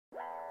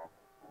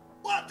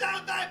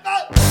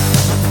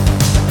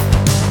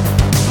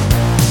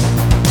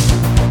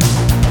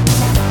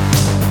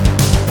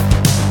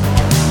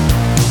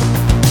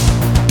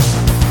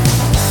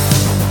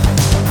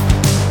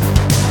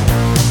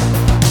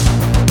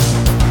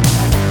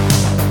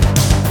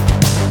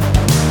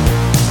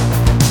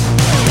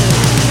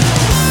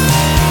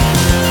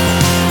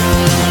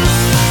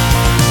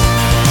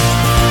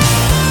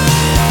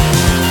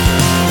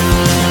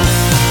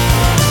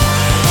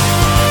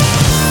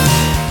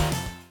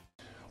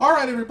All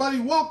right, everybody,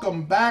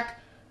 welcome back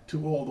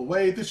to All the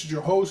Way. This is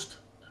your host,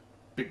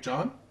 Big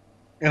John.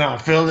 And I'm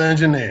Phil the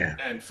engineer.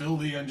 And Phil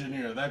the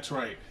engineer, that's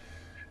right.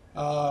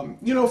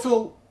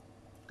 Phil,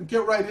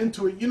 get right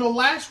into it.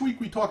 Last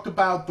week we talked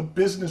about the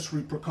business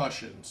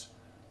repercussions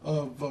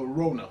of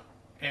Rona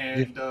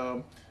and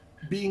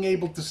being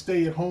able to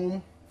stay at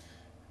home,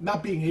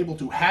 not being able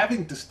to,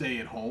 having to stay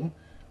at home.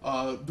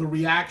 The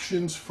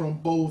reactions from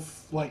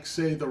both, like,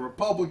 say, the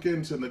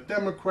Republicans and the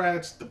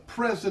Democrats, the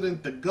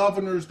president, the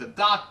governors, the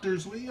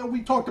doctors.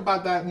 We talked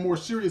about that and more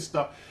serious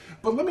stuff.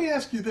 But let me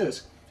ask you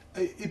this.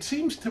 It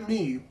seems to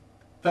me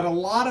that a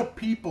lot of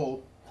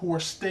people who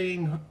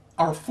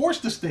are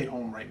forced to stay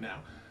home right now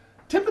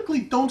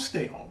typically don't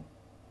stay home.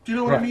 Do you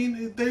know what I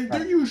mean?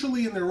 They're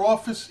usually in their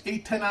office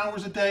 8-10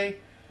 hours a day,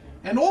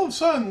 and all of a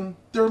sudden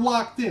they're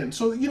locked in.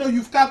 So,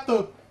 you've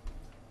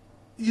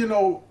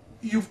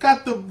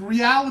got the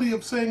reality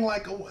of saying,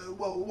 like,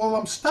 well,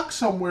 I'm stuck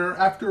somewhere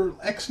after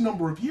X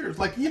number of years.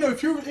 Like,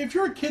 if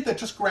you're a kid that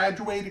just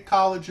graduated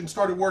college and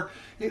started work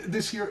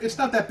this year, it's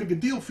not that big a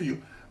deal for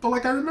you. But,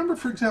 like, I remember,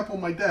 for example,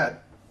 my dad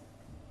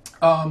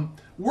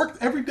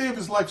worked every day of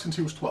his life since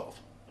he was 12.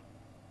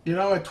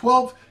 At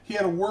 12, he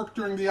had to work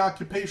during the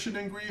occupation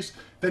in Greece.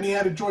 Then he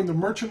had to join the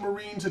Merchant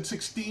Marines at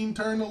 16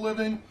 to earn a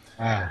living.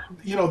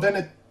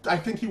 Then I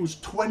think he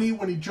was 20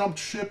 when he jumped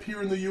ship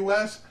here in the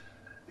U.S.,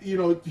 he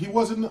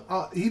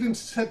didn't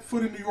set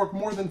foot in New York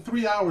more than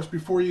 3 hours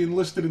before he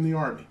enlisted in the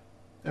Army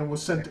and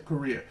was sent to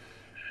Korea.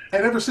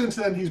 And ever since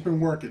then, he's been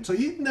working. So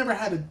he never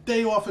had a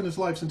day off in his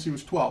life since he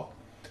was 12.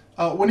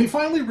 When he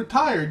finally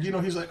retired,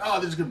 he's like, oh,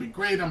 this is going to be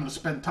great. I'm going to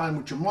spend time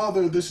with your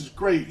mother. This is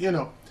great,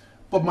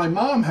 But my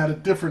mom had a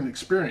different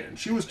experience.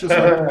 She was just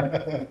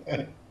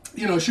like,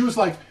 she was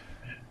like,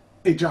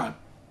 hey, John,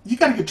 you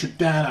got to get your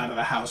dad out of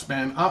the house,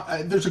 man.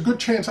 There's a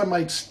good chance I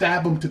might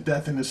stab him to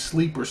death in his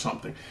sleep or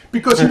something.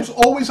 Because he was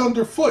always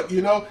underfoot,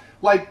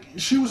 Like,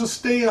 she was a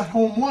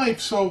stay-at-home wife,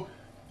 so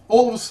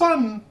all of a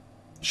sudden,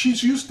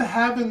 she's used to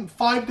having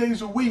 5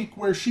 days a week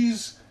where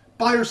she's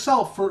by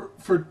herself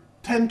for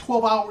 10,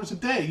 12 hours a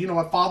day.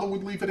 My father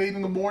would leave at 8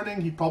 in the morning.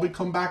 He'd probably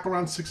come back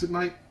around 6 at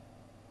night.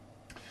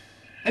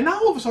 And now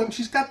all of a sudden,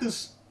 she's got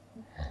this,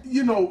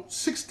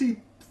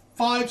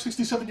 65,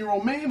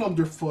 67-year-old man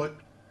underfoot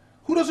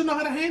who doesn't know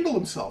how to handle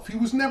himself. He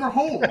was never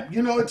home.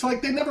 It's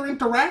like they never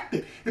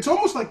interacted. It's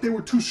almost like they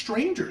were two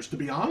strangers, to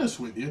be honest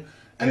with you.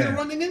 And they're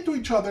running into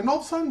each other. And all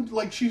of a sudden,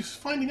 like, she's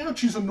finding out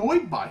she's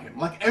annoyed by him.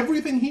 Like,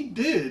 everything he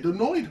did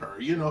annoyed her,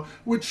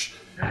 which,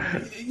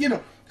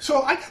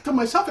 So I got to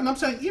myself, and I'm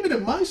saying, even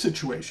in my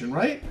situation,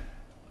 right?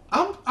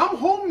 I'm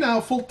home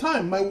now full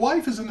time. My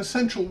wife is an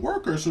essential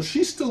worker, so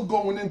she's still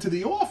going into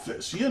the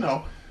office,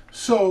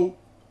 So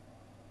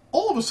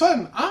all of a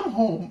sudden, I'm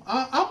home.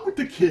 I'm with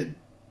the kid,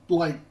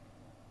 like,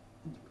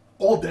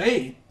 all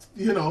day,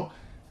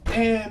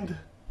 and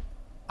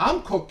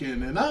I'm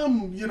cooking and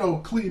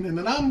I'm, cleaning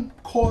and I'm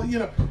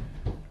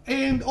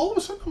and all of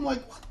a sudden I'm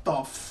like, what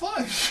the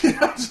fuck?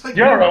 It's like,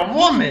 you're a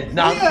woman.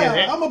 No,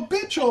 I'm a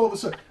bitch all of a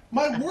sudden.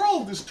 My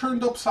world is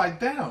turned upside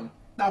down.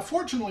 Now,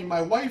 fortunately,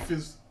 my wife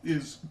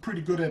is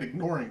pretty good at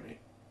ignoring me.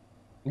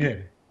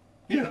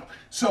 Yeah.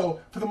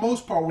 So for the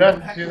most part,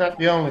 she's not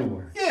the only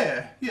one.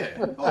 Yeah,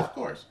 of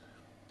course.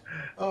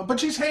 But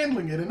she's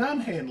handling it, and I'm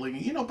handling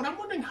it, But I'm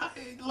wondering,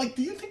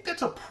 do you think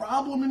that's a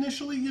problem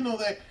initially?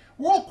 That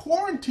we're all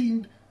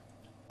quarantined,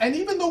 and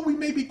even though we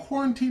may be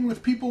quarantined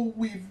with people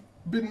we've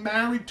been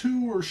married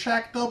to or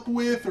shacked up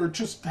with or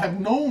just have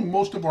known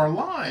most of our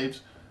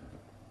lives,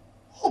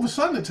 all of a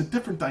sudden it's a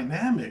different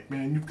dynamic,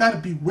 man. You've got to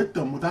be with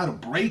them without a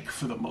break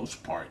for the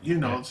most part.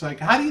 It's like,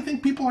 how do you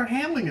think people are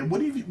handling it?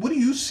 What do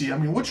you see? I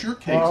mean, what's your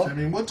case? Well, I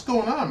mean, what's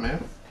going on,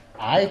 man?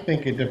 I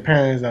think it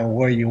depends on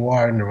where you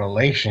are in the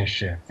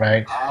relationship,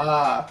 right?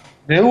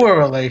 Newer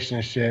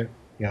relationship,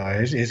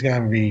 it's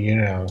gonna be,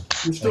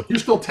 You're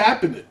still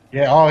tapping it.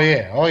 Yeah, oh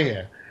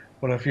yeah.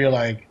 But if you're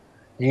like,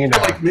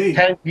 like me.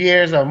 10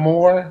 years or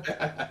more,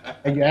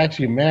 and you're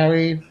actually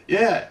married,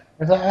 it's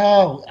like,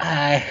 oh,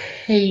 I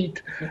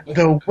hate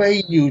the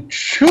way you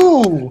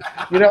chew.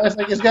 It's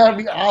like it's gotta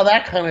be all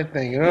that kind of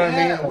thing. You know what I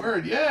mean? Yeah,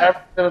 word, yeah.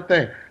 That kind of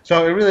thing.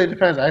 So it really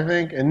depends. I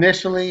think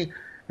initially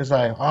it's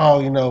like,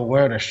 oh,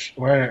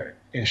 we're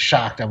in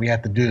shock that we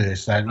have to do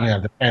this. That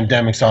the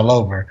pandemic's all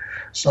over.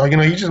 So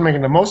you're just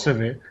making the most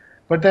of it.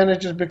 But then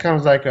it just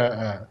becomes like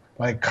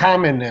like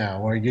common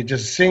now, where you're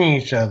just seeing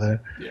each other.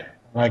 Yeah.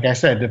 Like I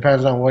said, it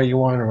depends on where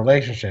you are in a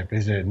relationship.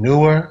 Is it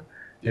newer?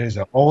 Is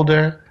it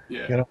older?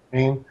 Yeah. You know what I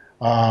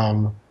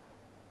mean?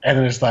 And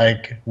then it's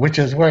like, which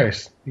is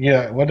worse?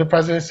 Yeah, what did the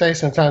president say?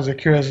 Sometimes the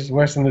cure is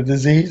worse than the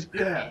disease.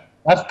 Yeah.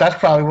 That's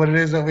probably what it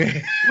is over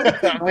here.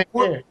 What do you think?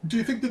 Over here. Do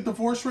you think the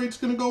divorce rate's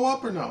going to go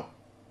up or no?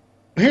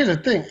 But here's the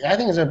thing. I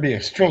think it's gonna be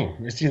extreme.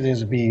 It's either going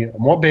to be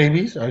more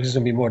babies or it's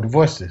gonna be more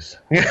divorces.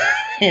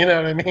 You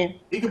know what I mean?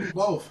 It could be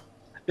both.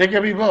 It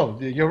can be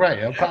both. You're right.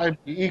 It'll Yeah. probably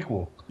be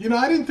equal.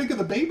 I didn't think of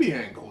the baby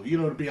angle,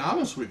 to be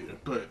honest with you.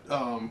 But,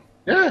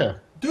 Yeah.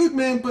 dude,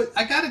 man, but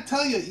I got to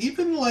tell you,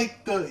 even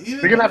like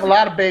We're gonna have a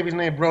lot of babies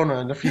named Brona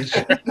in the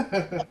future.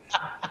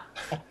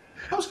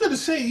 I was going to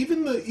say,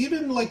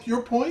 even like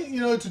your point,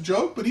 it's a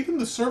joke, but even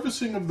the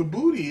servicing of the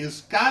booty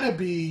has got to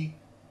be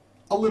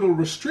a little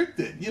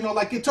restricted.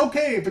 Like it's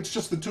okay if it's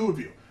just the two of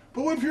you.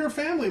 But what if you're a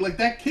family? Like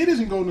that kid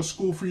isn't going to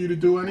school for you to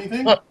do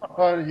anything.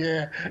 Oh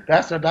yeah,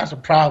 that's a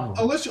problem.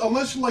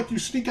 Unless like you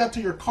sneak out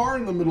to your car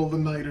in the middle of the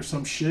night or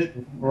some shit,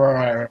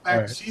 back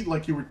Right. seat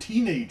like you were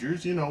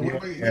teenagers. Yeah,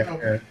 yeah,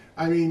 yeah.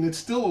 I mean, it's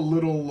still a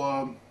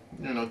little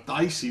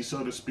dicey,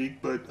 so to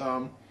speak. But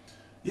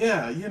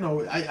yeah,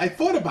 I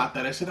thought about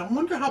that. I said, I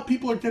wonder how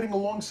people are getting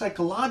along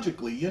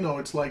psychologically.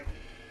 It's like,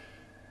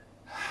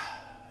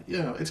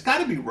 it's got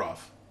to be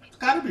rough. It's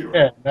got to be rough.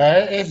 Yeah,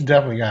 no, it's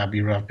definitely gotta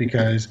be rough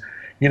because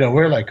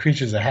we're like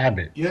creatures of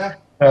habit. Yeah,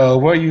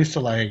 We're used to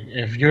like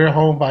if you're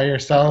home by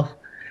yourself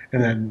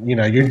and then you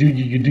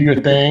do your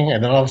thing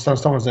and then all of a sudden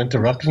someone's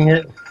interrupting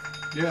it.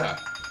 yeah,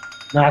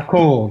 Not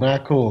cool,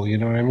 not cool. You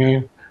know what I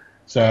mean?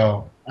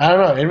 So I don't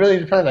know. It really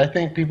depends. I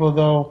think people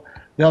though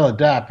they'll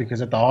adapt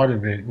because at the heart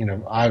of it,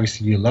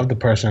 obviously you love the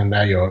person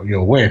that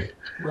you're with.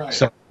 right,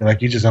 So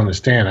like you just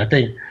understand. I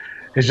think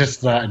it's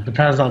just it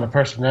depends on the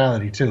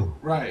personality too.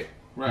 right,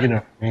 You right. know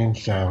what I mean?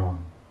 So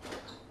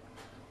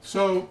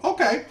So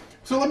okay.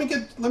 So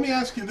let me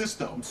ask you this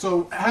though.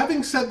 So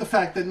having said the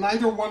fact that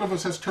neither one of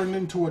us has turned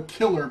into a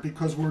killer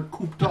because we're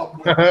cooped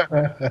up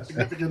with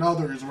significant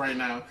others right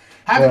now.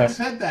 Having right,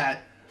 said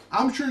that,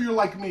 I'm sure you're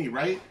like me,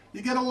 right?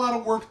 You get a lot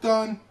of work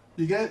done.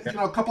 You get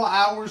a couple of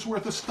hours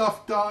worth of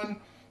stuff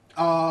done.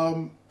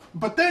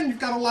 But then you've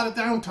got a lot of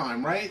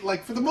downtime, right?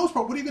 Like for the most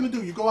part, what are you going to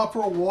do? You go out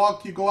for a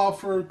walk, you go out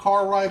for a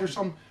car ride or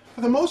something.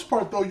 For the most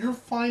part, though, you're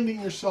finding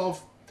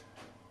yourself,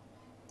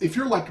 if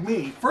you're like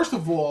me, first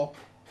of all,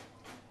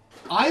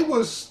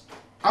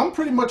 I'm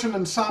pretty much an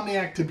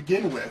insomniac to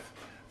begin with.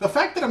 The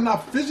fact that I'm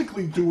not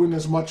physically doing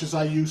as much as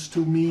I used to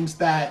means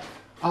that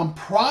I'm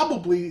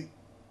probably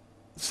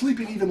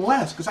sleeping even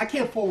less because I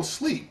can't fall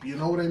asleep. You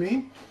know what I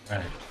mean?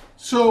 right.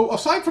 So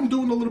aside from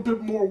doing a little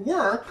bit more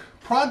work,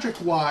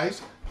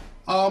 project-wise,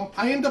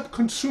 I end up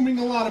consuming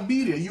a lot of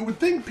media. You would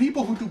think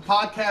people who do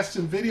podcasts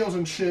and videos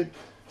and shit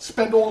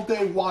spend all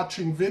day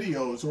watching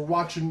videos or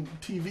watching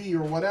TV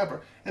or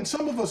whatever, and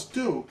some of us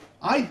do.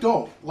 I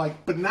don't.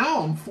 But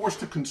now I'm forced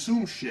to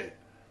consume shit,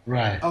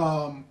 Right.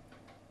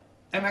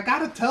 and I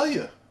gotta tell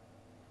you,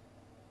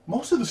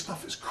 most of the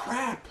stuff is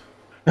crap.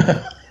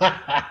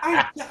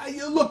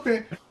 Look,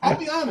 man. I'll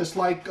be honest.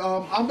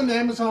 I'm an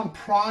Amazon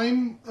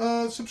Prime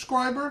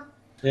subscriber.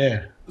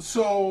 Yeah.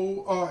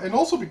 So, and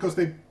also because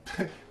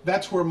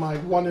that's where my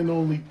one and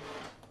only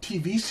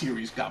TV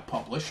series got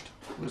published,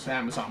 was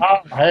Amazon. Oh,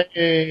 So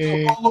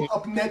hey. go look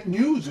up Net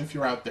News if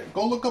you're out there.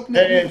 Go look up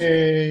Net News.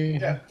 Hey.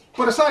 Yeah.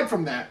 But aside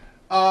from that,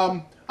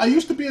 I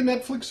used to be a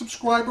Netflix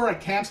subscriber. I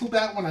canceled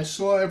that when I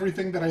saw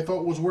everything that I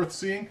thought was worth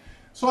seeing.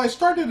 So I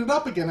started it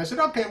up again. I said,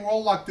 okay, we're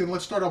all locked in.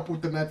 Let's start up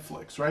with the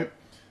Netflix, right?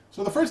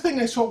 So the first thing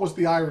I saw was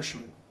The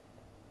Irishman.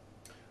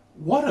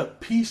 What a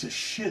piece of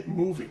shit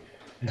movie.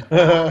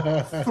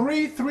 What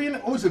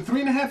was it,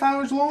 3.5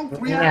 hours long?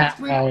 3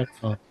 hours?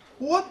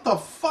 What the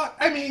fuck?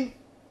 I mean,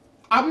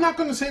 I'm not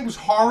going to say it was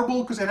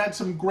horrible because it had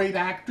some great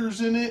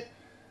actors in it.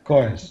 Of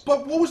course.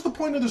 But what was the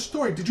point of the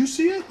story? Did you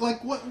see it?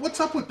 Like, what's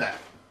up with that?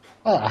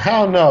 Oh,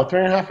 hell no.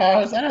 3.5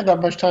 hours? I don't have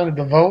that much time to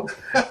devote.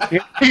 You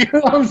know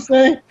what I'm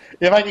saying?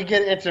 If I could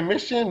get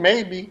intermission,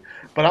 maybe.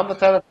 But I'm the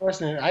type of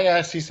person, I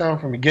gotta see something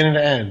from beginning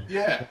to end.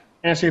 Yeah.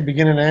 Can't see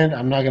beginning to end,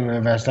 I'm not gonna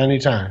invest any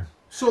time.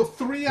 So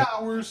 3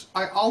 hours.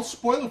 I'll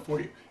spoil it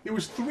for you. It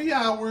was 3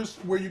 hours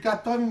where you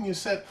got done and you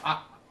said,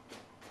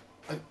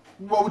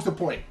 "What was the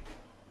point?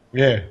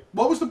 Yeah.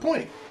 What was the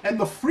point?" And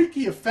the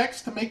freaky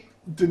effects to make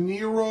De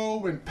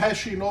Niro and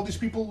Pesci and all these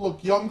people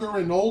look younger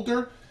and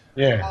older.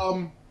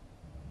 Yeah.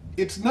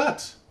 It's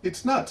nuts.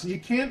 It's nuts. You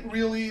can't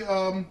really.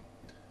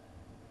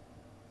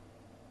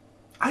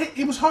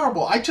 It was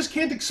horrible. I just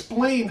can't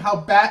explain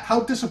how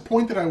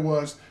disappointed I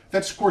was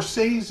that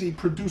Scorsese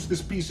produced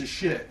this piece of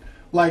shit.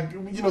 Like,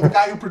 the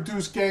guy who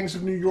produced Gangs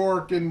of New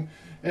York and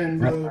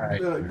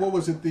Right. what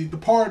was it, The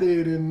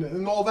Departed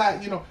and all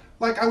that.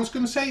 Like I was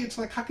gonna say, it's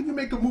like, how can you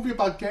make a movie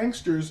about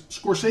gangsters?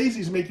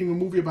 Scorsese's making a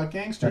movie about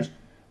gangsters.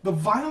 The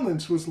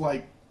violence was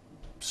like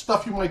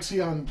stuff you might see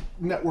on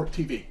network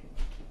TV.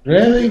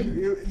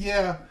 Really?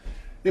 Yeah,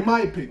 in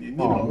my opinion,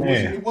 Oh,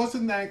 man. it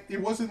wasn't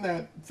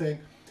that thing.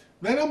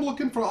 Then I'm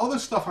looking for other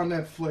stuff on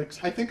Netflix.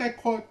 I think I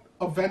caught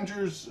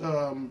Avengers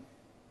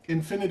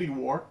Infinity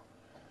War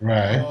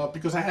Right.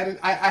 because I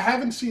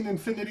haven't seen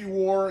Infinity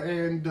War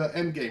and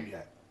Endgame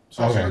yet.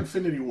 So I saw Okay.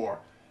 Infinity War,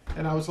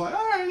 and I was like,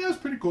 all right, that's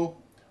pretty cool.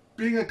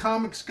 being a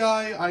comics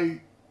guy,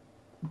 I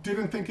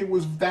didn't think it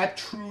was that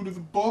true to the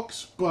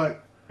books,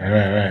 but it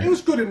Right.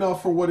 was good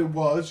enough for what it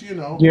was, you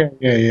know.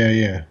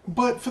 Yeah.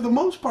 But for the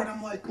most part,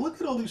 I'm like, look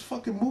at all these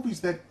fucking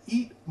movies that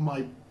eat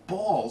my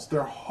balls.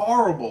 They're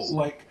horrible.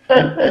 Like,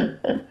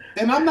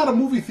 and I'm not a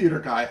movie theater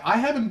guy. I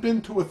haven't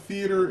been to a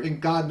theater in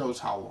God knows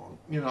how long.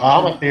 You know,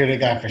 I'm a theater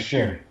guy for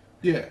sure.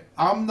 yeah,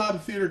 I'm not a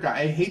theater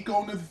guy. I hate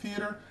going to the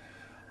theater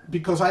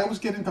because I always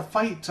get into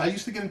fights. I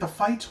used to get into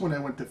fights when I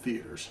went to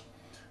theaters.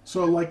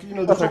 So, like, you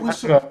know, That's there's like always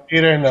some. a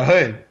theater in the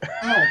hood.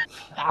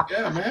 Oh,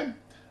 yeah, man.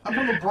 I'm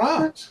from the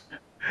Bronx.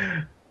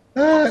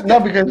 No,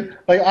 because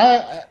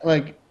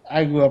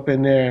I grew up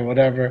in there and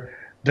whatever.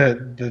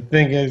 The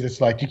thing is, it's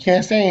like you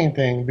can't say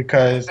anything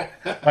because,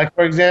 like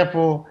for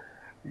example,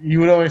 you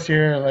would always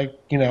hear like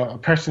a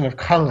person of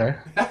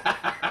color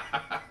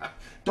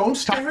Don't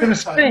talk to the stereotype,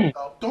 screen.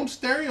 yo. Don't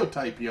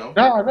stereotype, yo.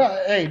 No,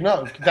 hey,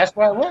 no, that's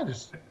what it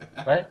was,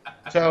 right?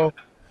 So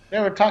they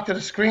would talk to the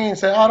screen and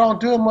say, "Oh, don't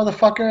do it,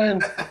 motherfucker,"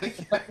 and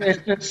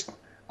it's just.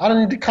 I don't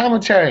need the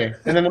commentary.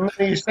 And then the minute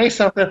you say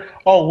something,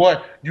 oh,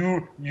 what?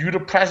 You the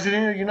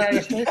president of the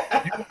United States?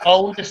 You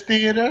own this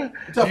theater?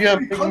 It's a You have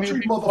free big me country,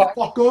 people watch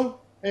motherfucker.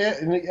 it?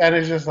 And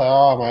it's just like,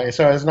 oh my.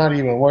 So it's not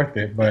even worth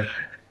it. But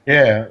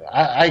yeah,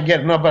 I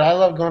get no, but I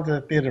love going to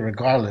the theater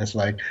regardless.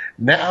 Like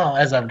now,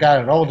 as I've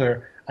gotten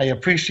older, I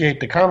appreciate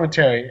the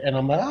commentary, and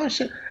I'm like, oh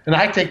shit, and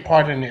I take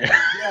part in it.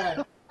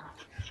 Yeah.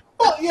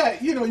 Well, yeah,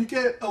 you know, you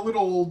get a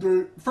little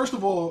older. First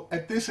of all,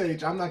 at this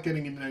age, I'm not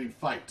getting into any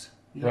fights.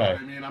 You know what Right.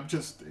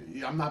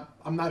 I mean?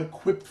 I'm not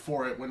equipped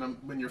for it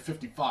when you're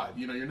 55.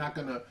 You know, you're not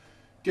gonna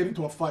get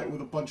into a fight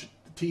with a bunch of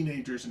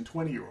teenagers and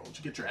 20-year-olds.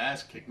 You get your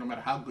ass kicked, no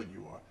matter how good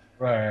you are.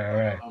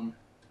 Right.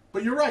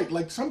 But you're right.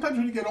 Like sometimes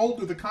when you get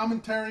older, the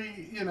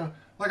commentary, you know,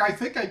 like I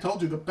think I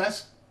told you the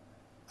best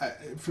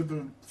for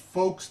the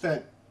folks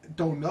that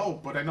don't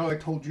know, but I know I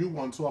told you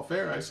once off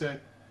air. I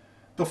said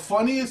the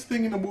funniest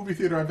thing in a movie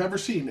theater I've ever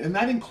seen, and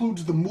that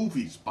includes the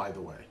movies, by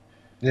the way.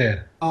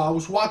 Yeah. I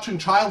was watching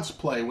Child's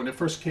Play when it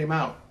first came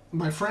out.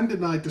 My friend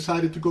and I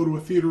decided to go to a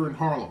theater in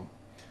Harlem,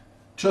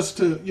 just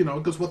to, you know,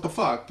 because what the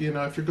fuck, you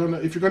know, if you're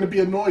gonna be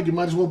annoyed, you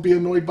might as well be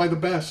annoyed by the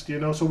best, you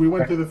know. So we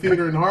went to the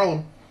theater in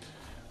Harlem,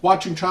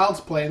 watching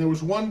Child's Play, and there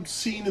was one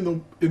scene in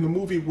the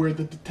movie where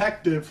the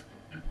detective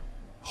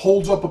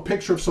holds up a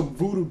picture of some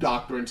voodoo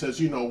doctor and says,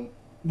 you know,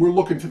 we're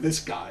looking for this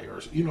guy, or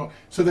you know.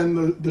 So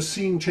then the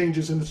scene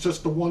changes and it's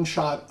just the one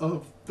shot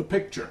of the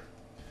picture.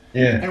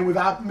 Yeah. And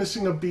without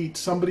missing a beat,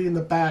 somebody in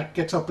the back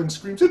gets up and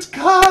screams, "It's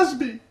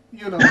Cosby!"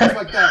 You know, things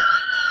like that.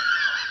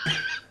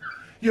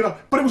 You know,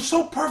 but it was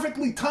so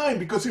perfectly timed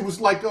because it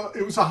was like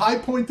it was a high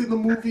point in the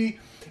movie.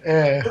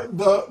 Yeah.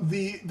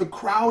 The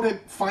crowd had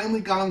finally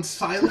gone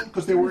silent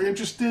because they were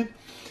interested,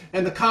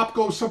 and the cop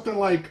goes something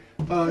like,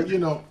 you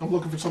know, I'm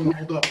looking for something to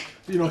hold up.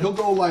 You know, he'll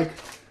go like,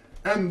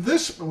 and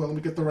this. Well, let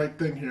me get the right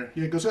thing here.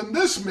 He goes, and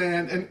this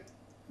man, and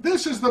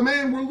this is the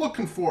man we're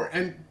looking for,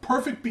 and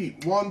perfect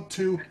beat. 1,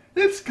 2.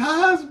 It's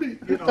Cosby.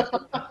 You know,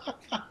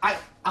 I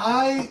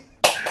I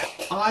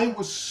I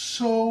was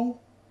so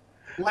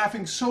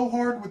laughing so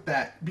hard with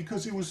that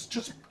because it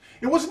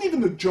wasn't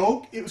even the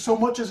joke it was so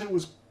much as it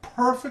was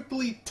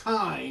perfectly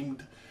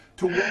timed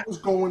to what was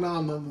going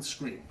on the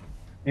screen.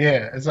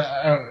 Yeah.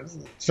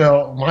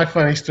 So my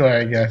funny story,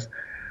 I guess.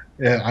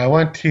 Yeah, I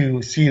went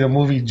to see the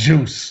movie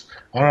Juice.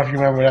 I don't know if you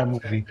remember that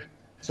movie.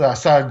 So I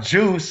saw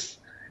Juice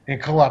in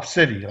Co-op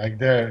City, like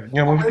movie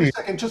Wait a theater.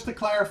 second, just to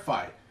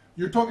clarify,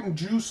 you're talking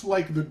juice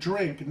like the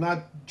drink,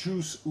 not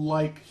juice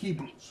like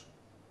Hebrews.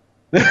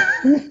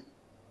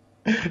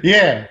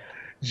 Yeah,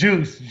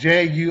 Juice, Juice.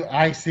 There you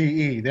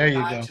go.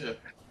 Gotcha.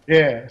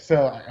 Yeah.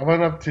 So I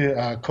went up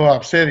to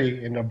Co-op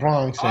City in the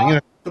Bronx,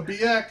 and The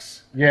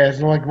BX. yeah,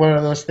 it's like one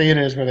of those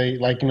theaters where they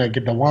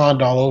get the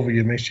wand all over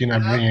you, make sure you're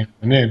not Yeah.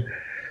 bringing it in.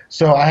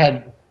 So I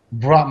had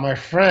brought my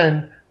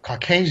friend,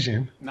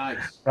 Caucasian,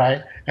 Nice.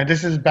 right? And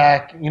this is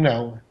back, in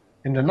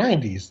the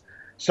 90s.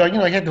 So,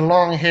 he had the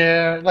long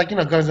hair, like,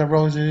 Guns N'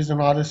 Roses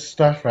and all this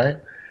stuff, right?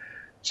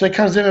 So he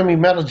comes in with me,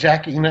 metal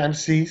jacket,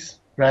 MCs,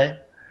 right?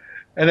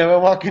 And then we're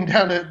walking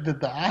down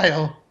the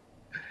aisle,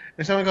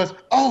 and someone goes,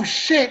 "Oh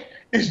shit,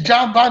 it's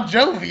John Bon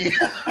Jovi."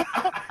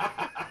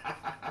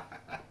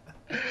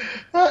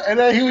 And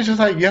then he was just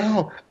like,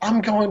 "Yo,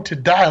 I'm going to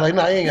die." Like,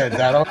 no, I ain't gonna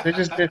die.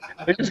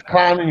 They're just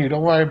clowning you.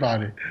 Don't worry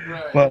about it.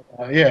 Right. But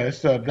yeah,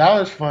 so that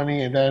was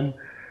funny. And then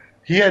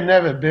he had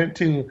never been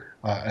to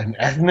an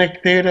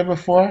ethnic theater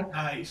before.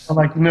 Nice.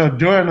 Like,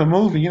 during the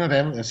movie, they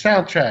have a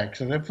soundtrack,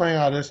 so they're playing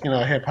all this,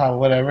 hip hop or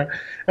whatever,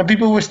 and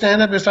people would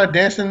stand up and start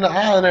dancing in the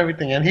aisle and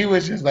everything, and he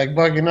was just like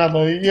bugging out,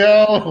 like,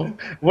 "Yo,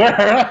 where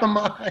am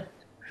I?"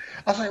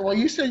 I was like, "Well,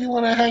 you said you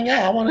want to hang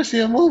out. I want to see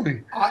a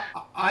movie."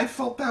 I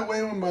felt that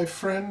way when my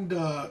friend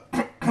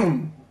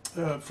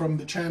from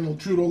the channel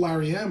Judo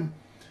Larry M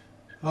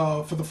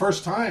for the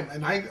first time,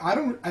 and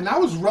I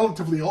was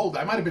relatively old.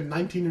 I might have been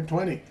 19 or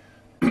 20.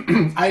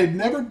 I had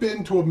never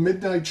been to a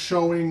midnight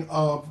showing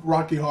of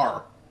Rocky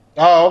Horror.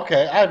 Oh,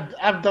 okay.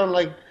 I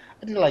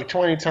did like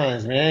 20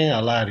 times, man. I ain't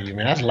gonna lie to you,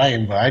 man. That's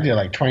lame, but I did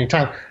like 20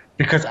 times.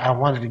 because I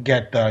wanted to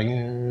get the.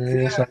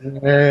 Yeah. So,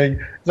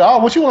 oh,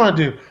 what you want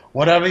to do?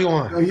 Whatever you Oh,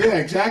 want. yeah,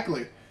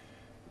 exactly.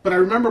 But I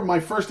remember my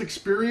first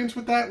experience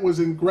with that was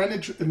in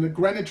Greenwich, in the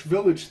Greenwich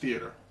Village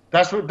Theater.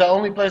 That's what the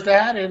only place they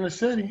had it in the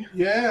city.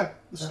 Yeah.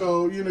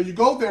 So, you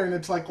go there and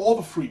it's like all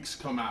the freaks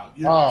come out,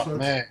 Oh So it's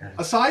man,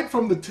 aside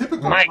from the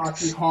typical Rocky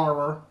mites.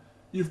 horror,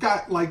 you've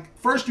got like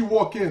first you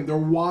walk in, they're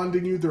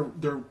wanding you,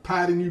 they're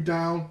patting you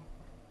down.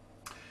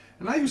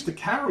 And I used to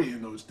carry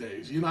in those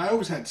days. I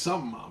always had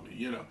something on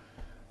me,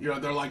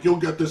 they're like, you'll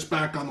get this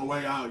back on the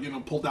way out,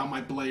 pull down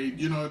my blade,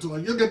 it's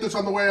like, you'll get this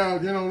on the way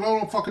out,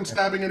 no fucking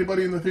stabbing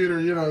anybody in the theater,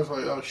 it's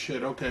like, oh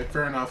shit, okay,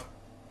 fair enough.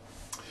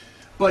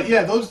 But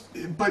yeah,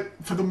 but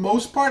for the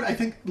most part, I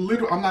think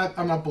literally,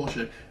 I'm not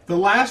bullshit. The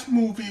last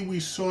movie we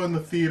saw in the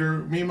theater,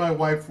 me and my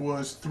wife,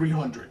 was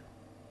 300.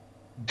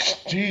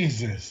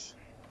 Jesus.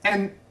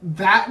 And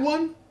that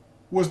one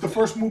was the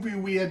first movie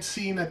we had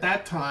seen at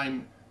that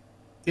time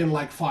in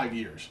like 5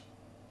 years.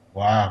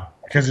 Wow.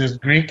 Because it's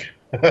Greek.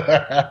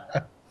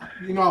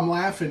 I'm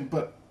laughing,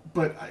 but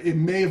it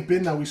may have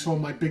been that we saw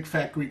My Big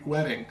Fat Greek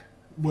Wedding.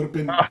 Would have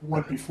been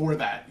one before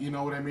that. You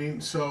know what I mean?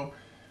 So,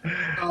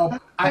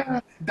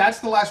 that's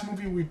the last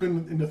movie we've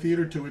been in the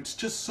theater to. It's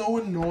just so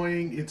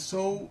annoying. It's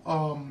so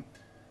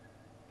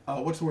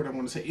what's the word I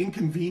want to say?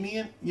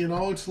 Inconvenient.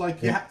 It's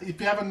like Yeah. if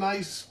you have a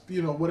nice,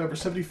 whatever,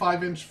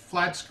 75-inch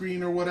flat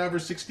screen or whatever,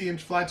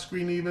 60-inch flat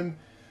screen even,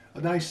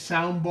 a nice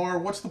sound bar.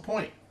 What's the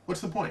point?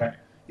 What's the point? Right.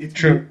 It's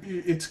True.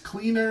 it's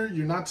cleaner.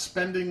 You're not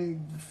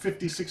spending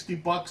 50,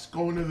 $60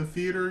 going to the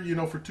theater,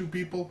 for two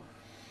people.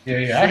 Yeah,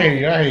 yeah. I So, hear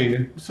you. I hear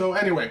you. so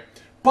anyway,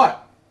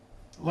 but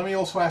let me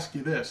also ask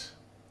you this: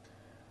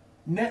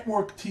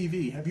 network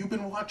TV. Have you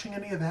been watching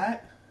any of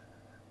that?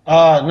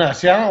 No.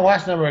 See, I don't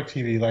watch network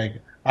TV. Like,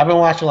 I've been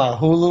watching like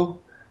Hulu,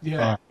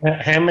 Yeah.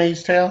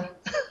 Handmaid's Tale.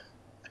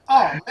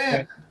 Oh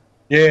man,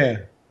 Yeah.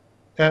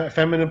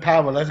 Feminine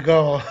power. Let's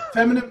go.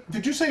 feminine.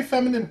 Did you say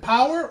feminine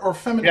power or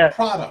feminine Yeah.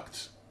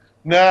 products?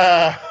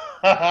 Nah.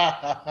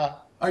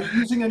 Are you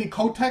using any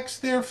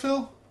Kotex there,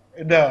 Phil?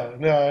 No,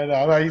 no, no.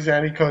 I'm not using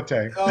any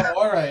Kotex. Oh,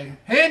 all right.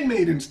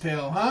 Handmaiden's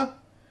Tale, huh?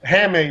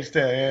 Handmaid's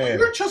Tale. Well, Yeah.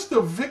 you're just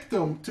a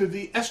victim to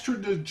the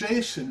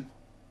estrogen.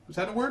 Is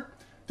that a word?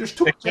 There's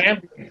too It much.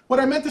 can be. What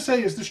I meant to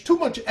say is there's too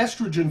much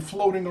estrogen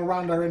floating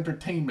around our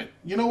entertainment.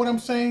 You know what I'm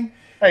saying?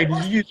 Hey,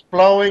 did you use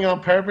flowing on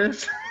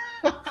purpose?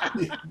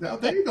 Now,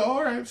 there you go.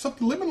 All right.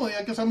 Subliminally,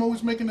 I guess I'm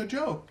always making a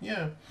joke.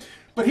 Yeah.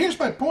 But here's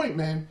my point,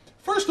 man.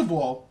 First of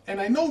all, and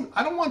I know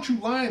I don't want you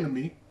lying to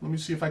me. Let me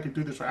see if I can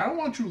do this right. I don't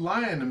want you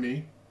lying to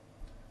me,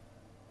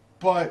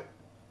 but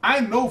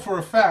I know for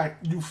a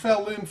fact you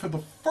fell in for the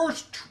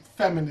first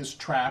feminist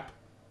trap,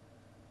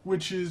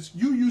 which is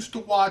you used to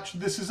watch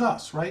This Is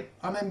Us, right?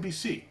 On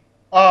NBC.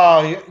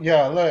 Oh,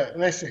 yeah. Look,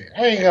 listen.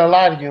 I ain't gonna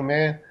lie to you,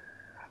 man.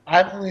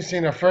 I've only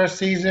seen the first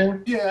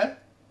season, Yeah.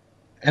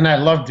 and I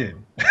loved it.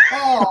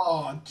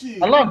 Oh, I gee.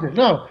 loved it.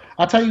 No,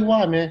 I'll tell you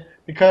why, man.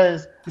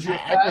 Because Because you're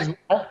I fat?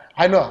 just,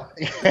 I know.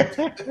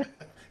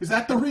 Is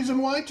that the reason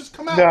why? Just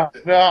come out No,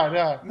 with it. no,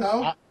 no.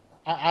 No?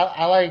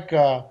 I like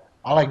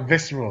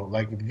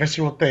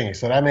visceral things.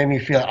 So that made me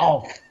feel,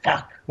 oh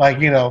fuck, like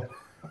I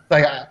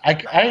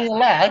ain't gonna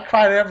lie, I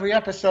cried every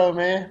episode,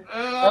 man.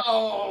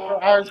 Oh,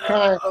 I was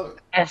crying no.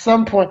 at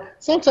some point.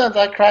 Sometimes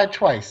I cried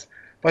twice.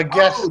 But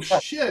guess Oh,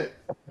 what? shit.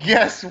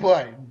 Guess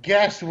what?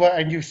 Guess what?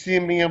 And you've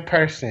seen me in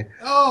person.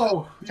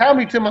 Oh, Tell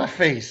me to my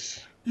face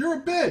you're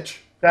a bitch.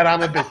 that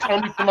I'm a bitch.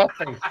 Tell me to my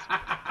face.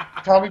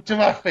 Tell me to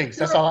my face.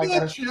 You're That's a all I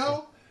gotta bitch, say.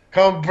 yo.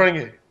 Come bring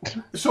it.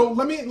 So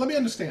let me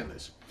understand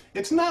this.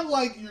 It's not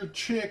like your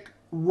chick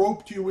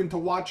roped you into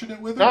watching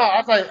it with No, her. I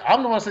was like,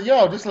 I'm the one that said,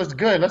 yo, this looks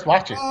good. Let's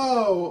watch it.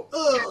 Oh,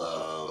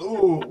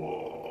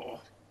 oh,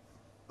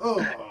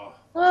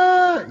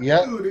 oh,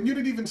 Yep. dude, and you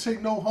didn't even say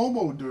no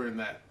homo during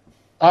that.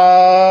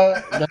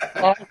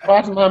 That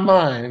crossed my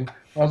mind.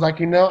 I was like,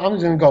 I'm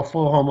just gonna go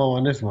full homo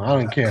on this one. I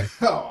don't care.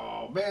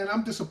 Oh man,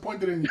 I'm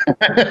disappointed in you.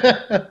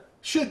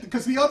 Shit,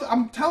 because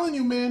I'm telling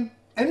you, man,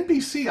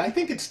 NBC, I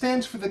think it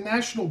stands for the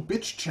National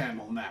Bitch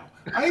Channel now.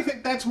 I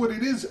think that's what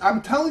it is.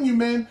 I'm telling you,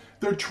 man,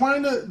 they're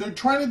trying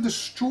to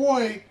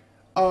destroy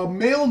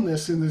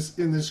maleness in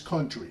this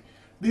country.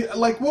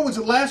 Like, what was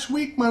it last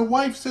week? My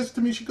wife says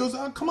to me, she goes,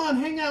 "Oh, come on,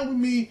 hang out with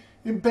me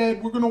in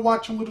bed. We're gonna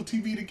watch a little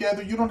TV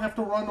together. You don't have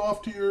to run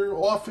off to your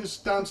office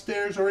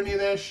downstairs or any of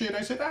that shit."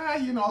 I said,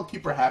 I'll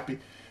keep her happy.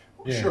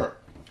 Yeah. Sure.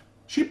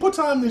 She puts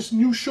on this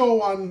new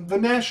show on the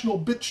National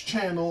Bitch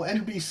Channel,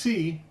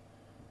 NBC,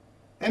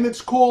 and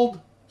it's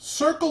called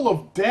Circle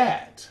of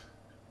Dads.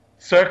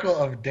 Circle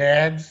of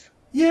Dads.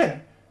 Yeah.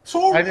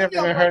 So I never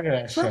yeah, even heard of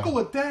that Circle show.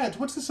 of Dads.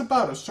 What's this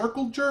about? A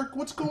circle jerk?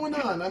 What's going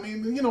on? I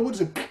mean, what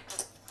is it?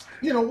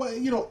 Icky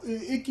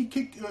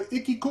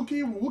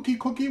Cookie, Wookie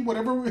Cookie,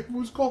 whatever it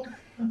was called.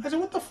 I said,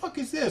 what the fuck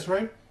is this,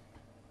 right?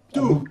 A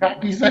Dude,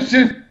 Bukkake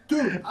session.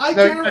 I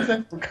No, you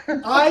guarantee,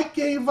 said- I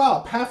gave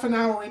up half an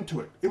hour into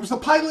it. It was the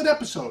pilot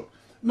episode.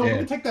 No, let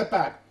Yeah. me take that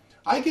back.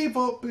 I gave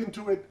up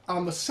into it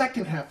on the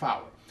second half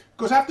hour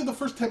Because after the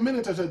first 10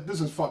 minutes, I said,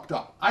 this is fucked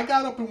up. I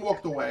got up and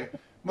walked away.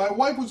 My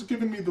wife was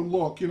giving me the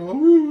look, we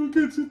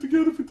can't sit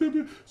together for 10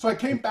 minutes. So I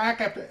came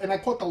back after, and I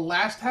caught the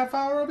last half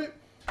hour of it.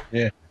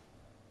 Yeah.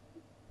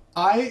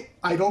 I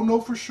don't know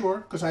for sure,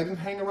 because I didn't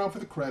hang around for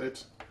the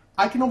credits.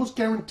 I can almost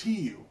guarantee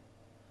you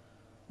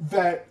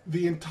that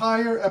the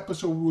entire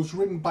episode was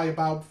written by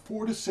about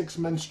 4 to 6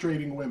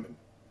 menstruating women.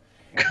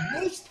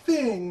 This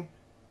thing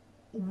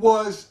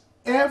was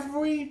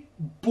every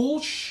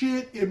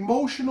bullshit,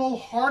 emotional,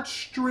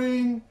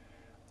 heartstring,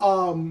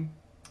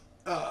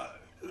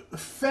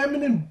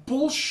 feminine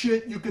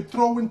bullshit you could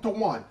throw into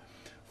one.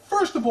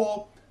 First of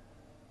all,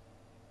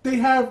 they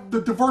have the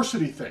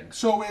diversity thing.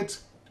 So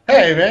it's...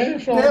 Hey,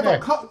 man.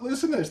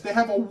 Listen to this. They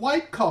have a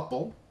white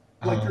couple,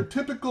 like your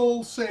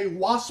typical, say,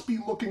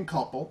 waspy-looking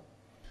couple,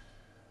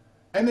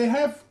 and they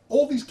have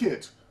all these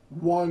kids.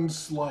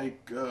 One's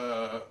like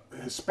a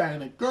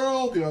Hispanic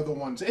girl, the other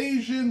one's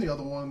Asian, the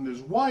other one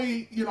is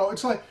white.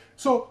 It's like,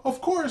 so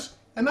of course,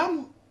 and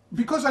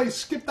because I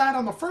skipped that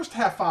on the first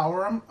half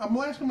hour, I'm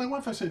asking my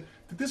wife, I said,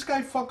 did this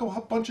guy fuck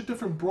a bunch of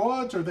different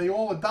broads? Are they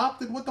all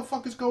adopted? What the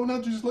fuck is going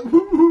on? She's like,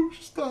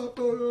 stop,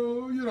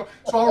 So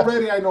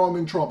already I know I'm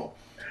in trouble.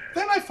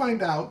 Then I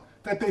find out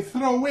that they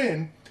throw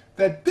in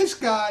that this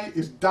guy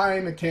is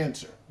dying of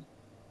cancer.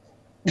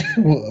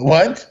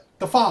 What?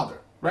 The father,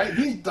 right?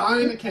 He's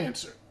dying of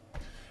cancer.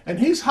 And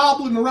he's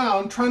hobbling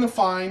around trying to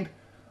find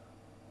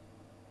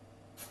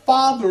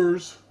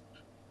fathers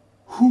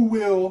who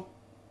will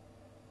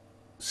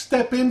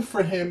step in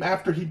for him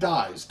after he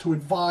dies to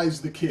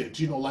advise the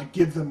kids, like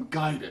give them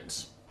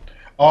guidance.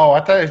 Oh, I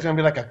thought it was going to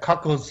be like a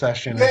cuckold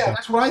session. Yeah,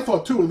 that's what I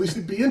thought too. At least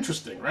it'd be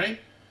interesting, right?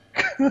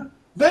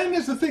 Then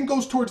as the thing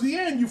goes towards the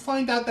end, you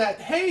find out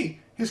that, hey,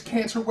 his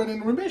cancer went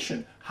in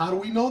remission. How do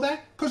we know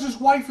that? Because his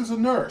wife is a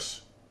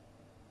nurse.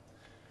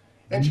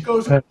 And she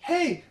goes,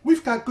 hey,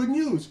 we've got good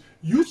news.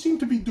 You seem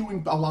to be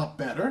doing a lot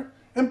better.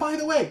 And by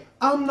the way,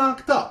 I'm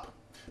knocked up.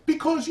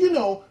 Because,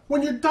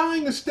 when you're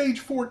dying of stage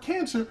 4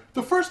 cancer,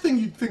 the first thing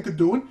you'd think of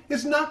doing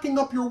is knocking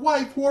up your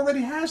wife who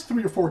already has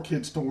 3 or 4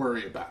 kids to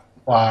worry about.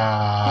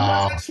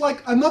 Wow. It's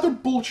like another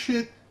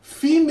bullshit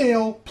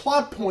female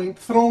plot point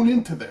thrown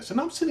into this.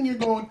 And I'm sitting here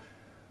going,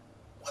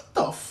 what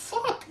the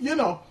fuck?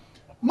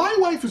 My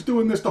wife is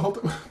doing this the whole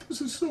time.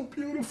 This is so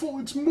beautiful.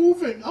 It's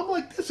moving. I'm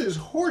like, this is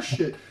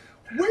horseshit.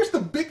 Where's the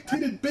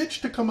big-titted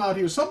bitch to come out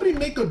here? Somebody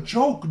make a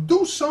joke.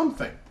 Do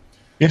something.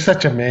 You're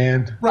such a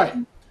man. Right.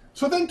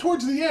 So then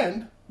towards the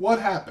end, what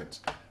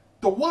happens?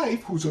 The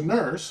wife, who's a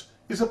nurse,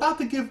 is about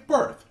to give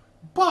birth.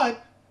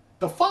 But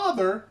the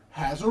father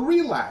has a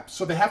relapse.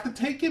 So they have to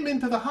take him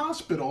into the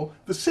hospital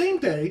the same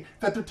day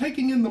that they're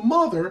taking in the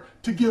mother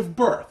to give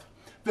birth.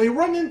 They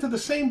run into the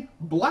same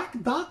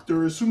black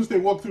doctor as soon as they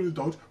walk through the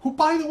doors, who,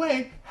 by the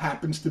way,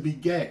 happens to be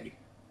gay.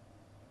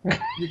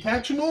 You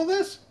catching all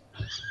this?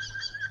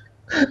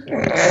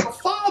 The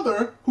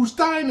father, who's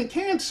dying of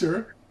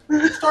cancer,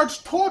 starts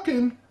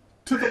talking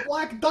to the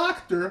black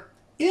doctor,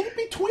 in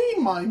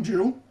between, mind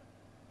you,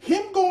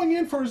 him going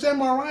in for his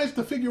MRIs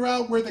to figure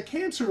out where the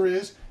cancer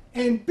is,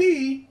 and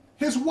B,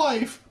 his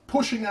wife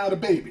pushing out a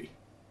baby.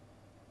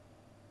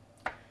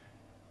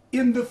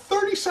 In the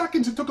 30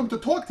 seconds it took him to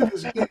talk to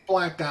this big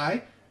black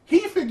guy,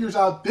 he figures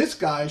out this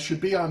guy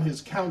should be on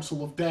his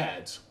council of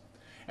dads.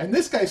 And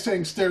this guy's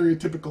saying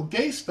stereotypical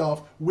gay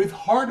stuff, with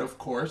heart, of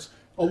course,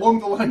 along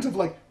the lines of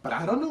like, but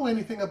I don't know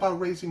anything about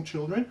raising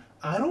children.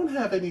 I don't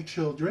have any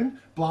children.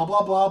 Blah,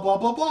 blah, blah, blah,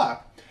 blah, blah.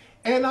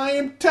 And I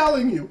am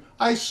telling you,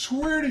 I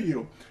swear to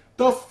you,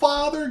 the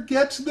father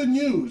gets the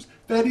news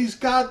that he's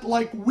got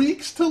like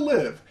weeks to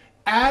live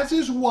as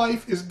his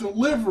wife is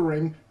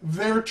delivering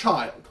their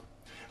child.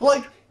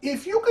 Like,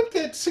 if you could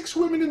get 6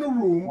 women in a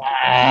room who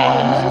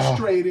are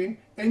menstruating,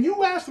 and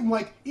you ask them,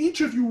 like,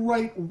 each of you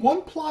write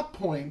one plot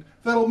point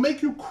that'll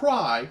make you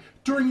cry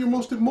during your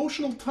most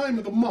emotional time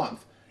of the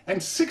month,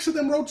 and 6 of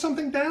them wrote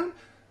something down,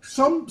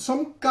 some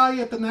guy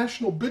at the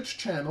National Bitch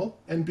Channel,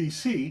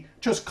 NBC,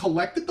 just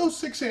collected those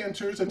 6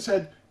 answers and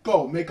said,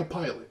 go, make a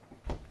pilot.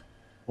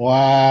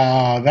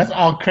 Wow, that's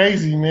all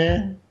crazy,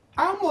 man.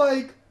 I'm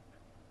like,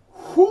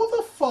 who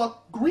the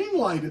fuck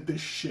greenlighted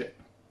this shit?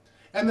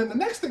 And then the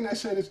next thing I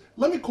said is,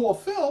 let me call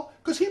Phil,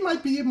 because he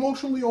might be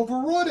emotionally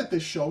overwrought at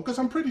this show, because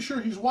I'm pretty sure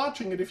he's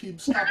watching it if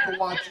he'd stopped to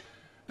watch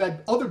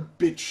that other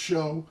bitch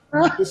show,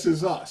 This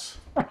Is Us.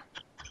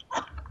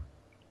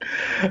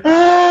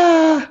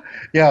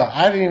 Yo,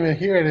 I didn't even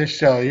hear this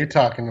show you're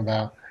talking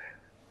about.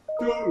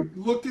 Dude,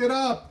 look it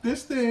up.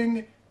 This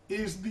thing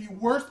is the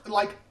worst.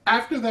 Like,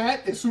 after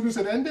that, as soon as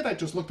it ended, I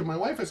just looked at my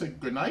wife. I said,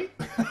 good night.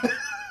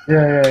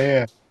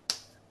 Yeah.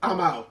 I'm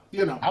out,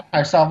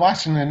 I start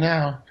watching it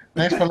now.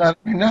 Thanks for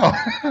letting me know.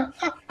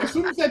 As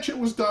soon as that shit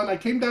was done, I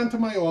came down to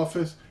my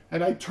office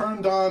and I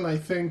turned on, I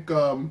think,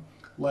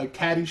 like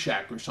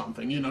Caddyshack or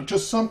something,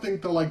 just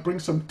something to like bring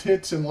some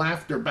tits and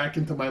laughter back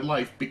into my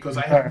life, because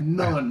I have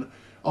none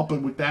up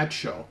with that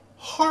show.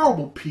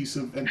 Horrible piece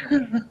of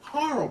entertainment.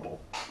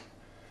 Horrible.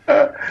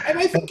 And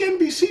I think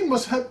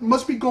NBC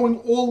must be going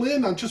all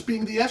in on just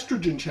being the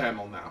estrogen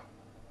channel now.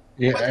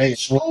 Yeah, Like, they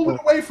stole it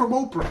away from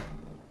Oprah.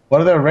 What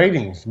are their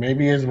ratings?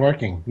 Maybe it's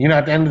working. You know,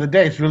 at the end of the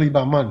day, it's really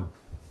about money.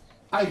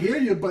 I hear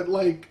you, but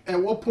like,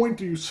 at what point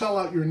do you sell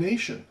out your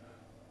nation?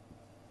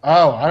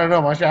 Oh, I don't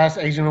know. Why should I ask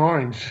Agent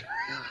Orange?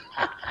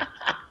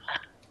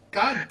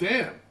 God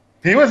damn.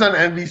 He was on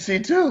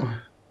NBC too.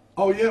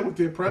 Oh yeah, with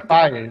The Apprentice.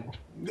 Fired.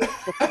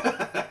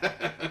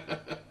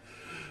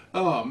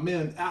 Oh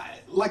man, I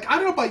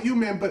don't know about you,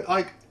 man, but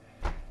like,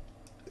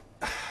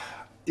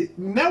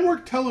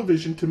 network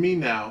television to me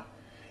now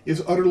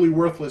is utterly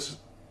worthless,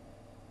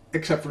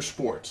 except for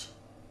sports.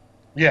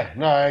 Yeah,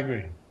 no, I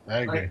agree. I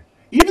agree. Right?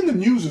 Even the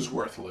news is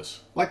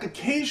worthless. Like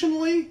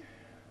occasionally,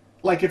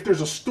 like if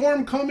there's a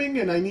storm coming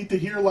and I need to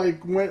hear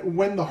like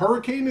when the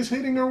hurricane is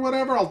hitting or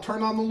whatever, I'll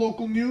turn on the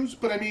local news.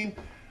 But I mean,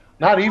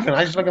 Not even.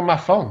 I just look at my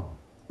phone.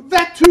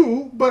 that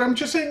too. But I'm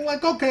just saying,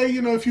 like, okay,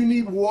 if you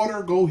need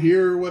water, go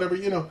here or whatever.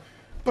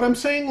 But I'm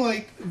saying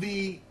like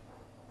the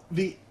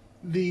the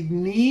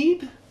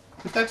need,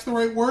 if that's the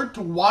right word,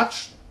 to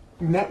watch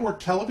network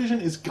television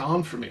is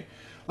gone for me.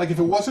 Like if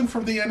it wasn't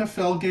for the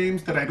NFL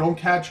games that I don't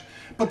catch,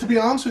 but to be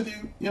honest with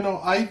you,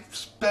 I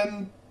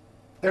spend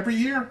every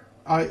year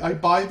I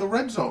buy the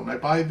Red Zone. I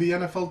buy the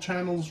NFL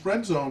channel's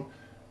Red Zone.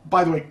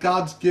 By the way,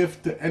 God's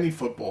gift to any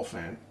football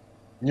fan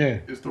Yeah.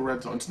 is the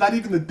Red Zone. It's not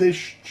even the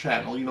Dish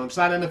channel. It's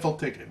not NFL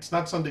Ticket. It's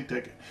not Sunday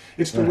Ticket.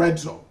 It's the Right. Red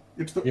Zone.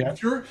 It's the Yeah.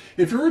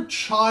 if you're a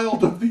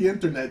child of the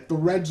internet, the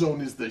Red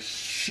Zone is the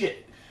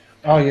shit.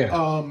 Oh yeah.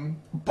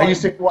 But I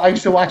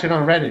used to watch it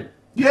on Reddit,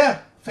 yeah,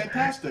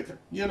 fantastic.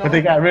 but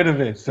they got rid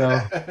of it. So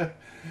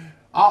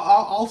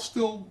I'll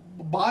still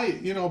buy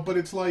it. But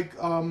it's like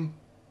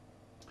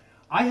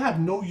I have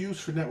no use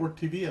for network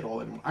TV at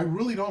all anymore. I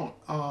really don't.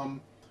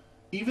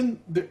 Even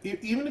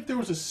if there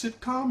was a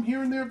sitcom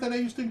here and there that I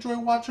used to enjoy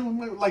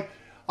watching, like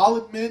I'll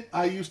admit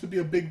I used to be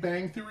a Big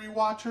Bang Theory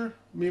watcher.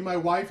 Me and my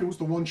wife, it was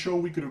the one show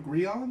we could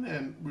agree on,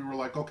 and we were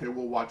like, okay,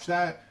 we'll watch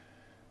that.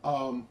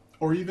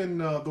 Or even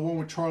the one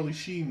with Charlie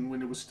Sheen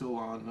when it was still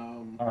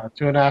on.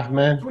 2.5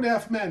 Men. Two and a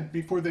Half Men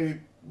before they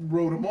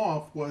wrote him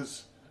off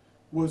was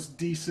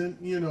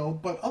decent,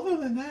 But other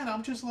than that,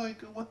 I'm just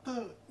like, what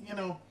the.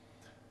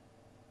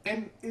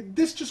 And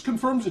this just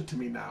confirms it to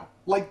me now.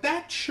 Like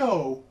that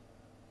show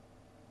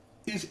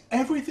is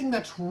everything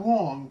that's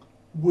wrong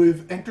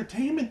with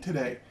entertainment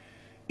today.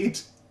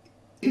 It's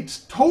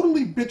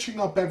totally bitching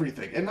up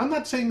everything. And I'm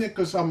not saying that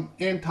because I'm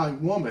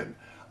anti-woman.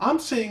 I'm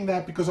saying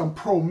that because I'm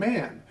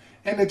pro-man.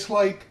 And it's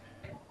like,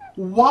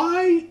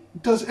 why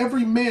is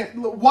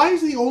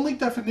the only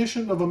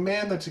definition of a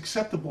man that's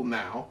acceptable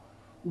now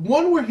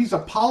one where he's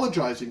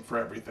apologizing for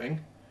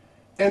everything,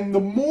 and the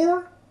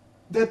more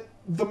that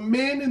the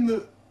man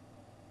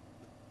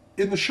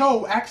in the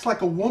show acts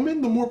like a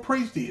woman, the more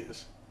praised he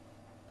is.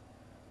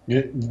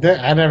 Yeah,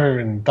 I never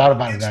even thought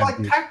about It's that.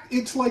 like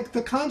it's like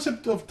the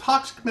concept of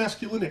toxic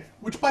masculinity,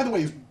 which by the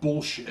way is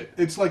bullshit.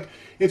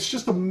 It's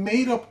just a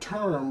made up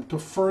term to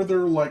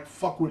further like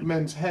fuck with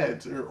men's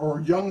heads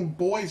or young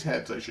boys'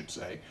 heads, I should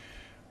say.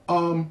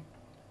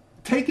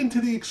 Taken to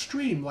the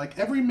extreme, like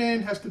every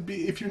man has to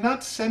be. If you're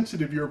not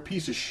sensitive, you're a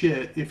piece of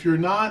shit. If you're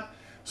not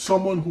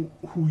someone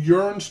who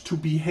yearns to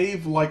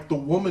behave like the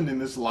woman in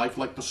his life,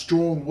 like the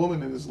strong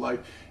woman in his life,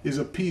 is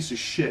a piece of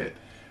shit.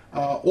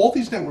 All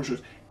these network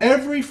shows.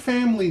 Every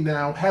family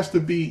now has to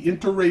be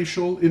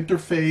interracial,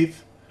 interfaith,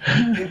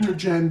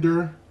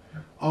 intergender.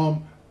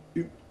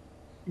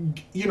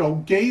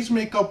 Gays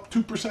make up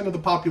 2% of the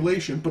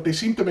population, but they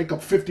seem to make up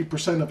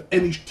 50% of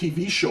any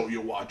TV show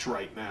you watch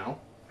right now.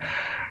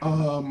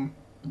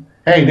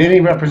 Hey, they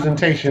need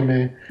representation,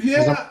 man.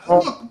 Yeah,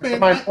 look, man.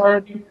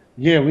 Minority.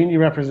 Yeah, we need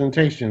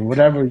representation,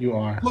 whatever you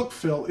are. Look,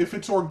 Phil, if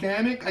it's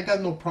organic, I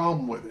got no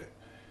problem with it.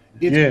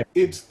 Yeah.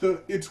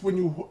 It's when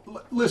you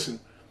listen.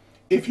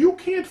 If you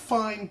can't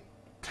find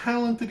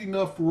talented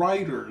enough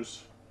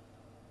writers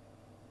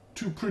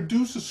to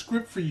produce a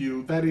script for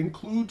you that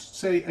includes,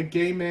 say, a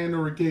gay man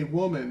or a gay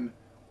woman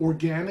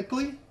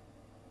organically,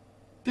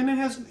 then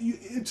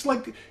it's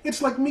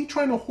like me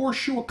trying to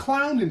horseshoe a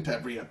clown into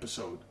every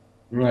episode.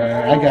 Right,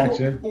 I got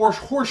you. Or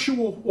horseshoe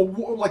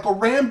like a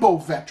Rambo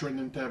veteran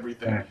into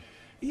everything. Right.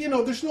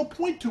 There's no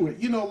point to it.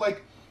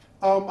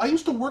 I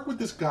used to work with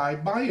this guy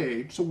my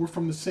age, so we're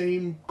from the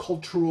same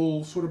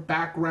cultural sort of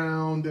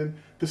background and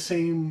the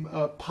same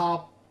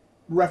pop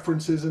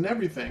references and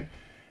everything.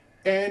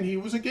 And he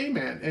was a gay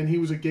man, and he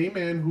was a gay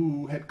man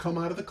who had come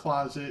out of the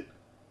closet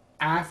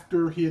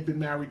after he had been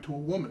married to a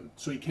woman.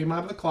 So he came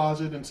out of the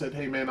closet and said,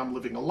 "Hey, man, I'm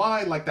living a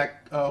lie." Like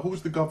that, who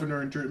was the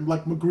governor in Jersey?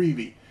 Like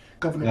McGreevey,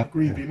 Governor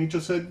McGreevey, and he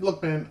just said,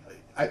 "Look, man,"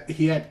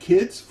 he had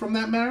kids from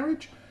that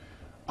marriage,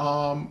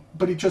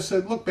 but he just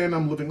said, "Look, man,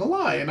 I'm living a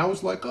lie." And I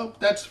was like, "Oh,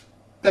 that's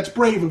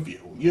brave of you."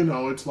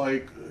 It's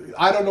like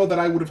I don't know that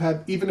I would have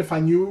had, even if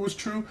I knew it was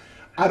true,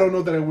 I don't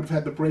know that I would have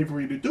had the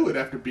bravery to do it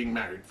after being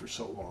married for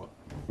so long.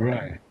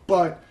 Right.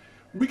 But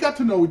we got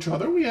to know each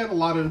other. We had a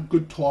lot of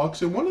good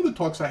talks, and one of the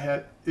talks I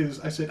had is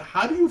I said,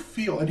 "How do you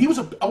feel?" And he was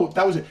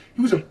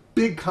he was a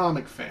big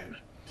comic fan.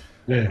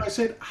 Yeah. And I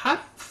said, "How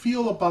do you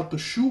feel about the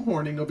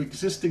shoehorning of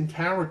existing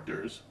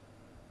characters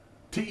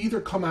to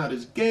either come out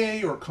as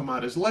gay or come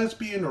out as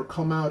lesbian or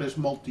come out as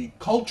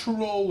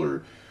multicultural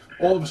or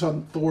all of a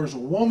sudden Thor's a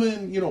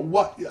woman. You know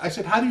what? I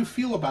said, how do you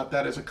feel about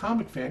that as a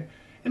comic fan?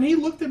 And he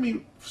looked at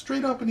me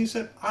straight up and he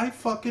said, I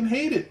fucking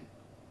hate it.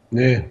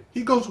 Yeah.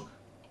 He goes,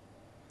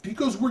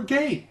 we're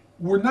gay.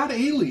 We're not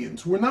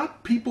aliens. We're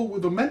not people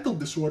with a mental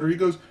disorder. He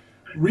goes,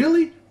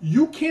 really?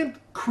 You can't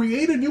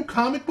create a new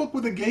comic book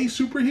with a gay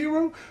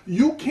superhero?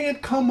 You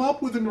can't come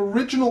up with an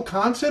original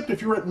concept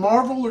if you're at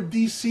Marvel or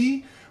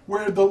DC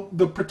where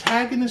the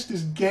protagonist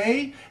is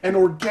gay and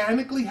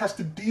organically has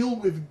to deal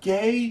with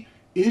gay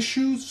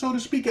issues, so to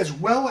speak, as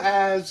well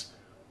as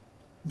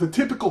the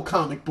typical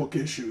comic book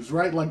issues,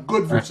 right? Like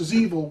good versus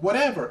evil,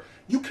 whatever.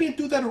 You can't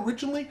do that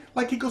originally.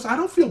 Like he goes, I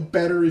don't feel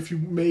better if you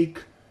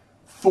make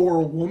Thor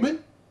a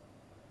woman.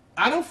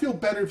 I don't feel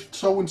better if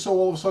so-and-so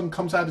all of a sudden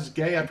comes out as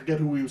gay. I forget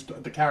who he was,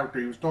 the character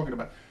he was talking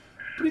about.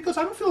 But he goes,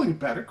 I don't feel any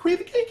better.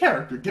 Create a gay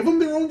character. Give them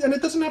their own, and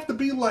it doesn't have to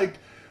be like,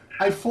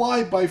 I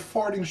fly by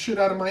farting shit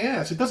out of my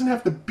ass. It doesn't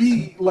have to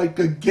be like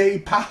a gay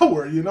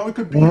power, you know? It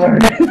could be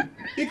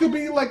it could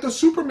be like a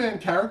Superman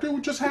character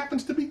who just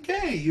happens to be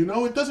gay, you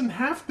know? It doesn't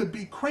have to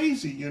be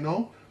crazy, you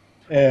know?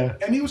 Yeah.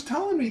 And he was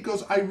telling me, he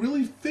goes, I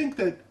really think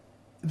that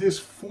this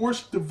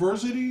forced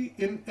diversity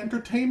in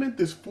entertainment,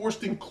 this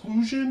forced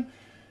inclusion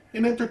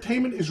in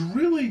entertainment is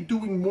really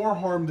doing more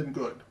harm than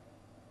good.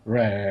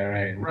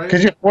 Right.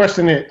 Because you're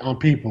forcing it on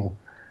people.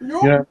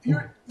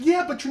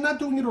 Yeah, but you're not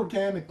doing it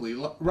organically,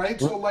 right?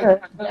 So,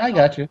 like, I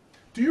got you.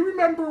 Do you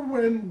remember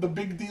when the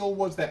big deal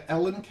was that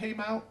Ellen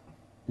came out?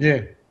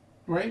 Yeah.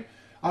 Right?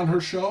 On her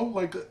show?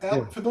 Like,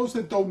 for those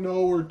that don't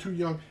know or are too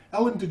young,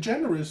 Ellen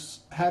DeGeneres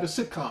had a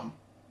sitcom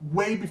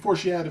way before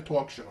she had a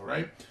talk show,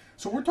 right?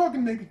 So we're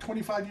talking maybe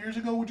 25 years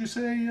ago, would you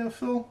say,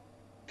 Phil?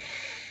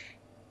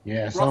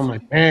 Yeah, something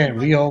like, man,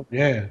 Leo,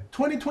 yeah.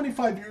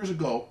 25 years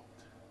ago.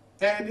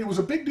 And it was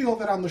a big deal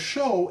that on the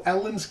show,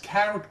 Ellen's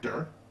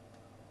character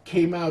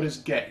came out as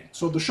gay.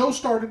 So the show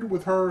started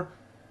with her,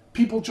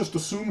 people just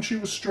assumed she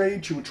was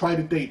straight, she would try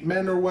to date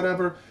men or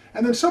whatever,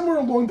 and then somewhere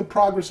along the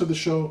progress of the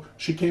show,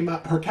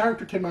 her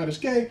character came out as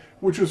gay,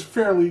 which was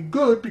fairly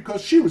good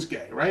because she was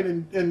gay, right?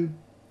 And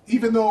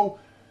even though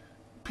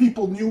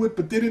people knew it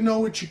but didn't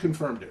know it, she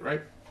confirmed it,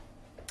 right?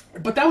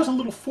 But that was a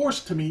little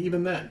forced to me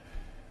even then.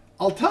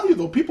 I'll tell you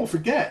though, people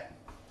forget.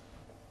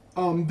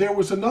 There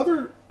was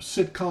another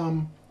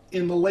sitcom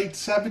in the late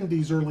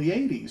 70s, early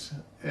 80s,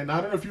 and I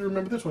don't know if you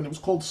remember this one. It was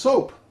called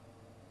Soap.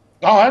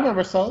 Oh, I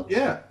remember Soap.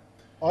 Yeah.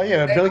 Oh,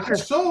 yeah, Billy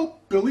Crystal.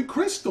 Soap, Billy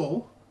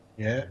Crystal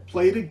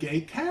played a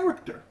gay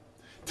character.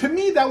 To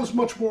me, that was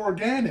much more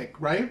organic,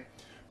 right?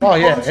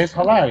 Because it's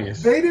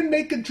hilarious. They didn't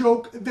make a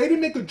joke. They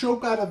didn't make a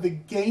joke out of the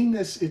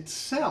gayness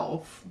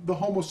itself, the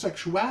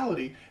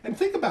homosexuality. And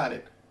think about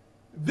it.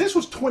 This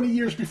was 20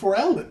 years before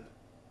Ellen.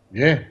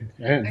 Yeah,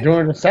 and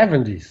during the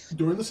 70s.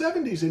 During the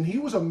 70s, and he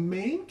was a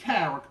main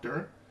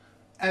character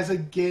as a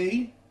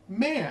gay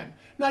man.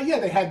 Now, yeah,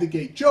 they had the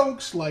gay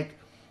jokes, like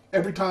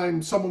every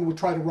time someone would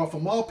try to rough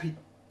him up, he'd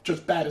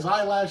just bat his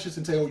eyelashes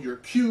and say, oh, you're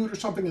cute or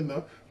something, and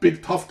the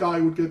big tough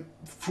guy would get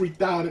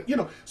freaked out. You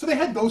know, so they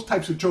had those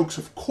types of jokes,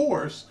 of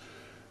course,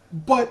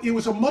 but it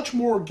was a much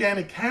more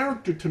organic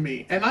character to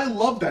me, and I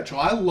loved that show.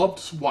 I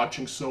loved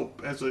watching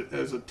Soap as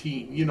a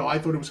teen. You know, I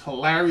thought it was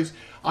hilarious.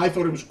 I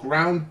thought it was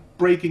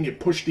groundbreaking.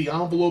 It pushed the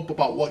envelope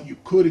about what you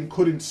could and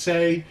couldn't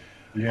say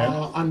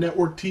on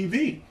network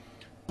TV.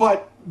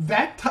 But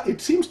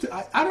it seems to,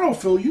 I don't know,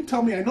 Phil, you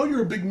tell me, I know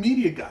you're a big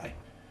media guy.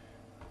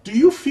 Do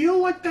you feel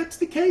like that's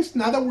the case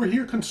now that we're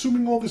here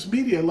consuming all this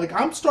media? Like,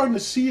 I'm starting to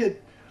see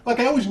it, like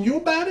I always knew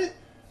about it,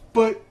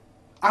 but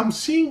I'm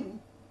seeing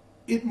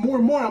it more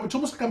and more. It's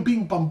almost like I'm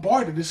being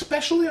bombarded,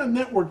 especially on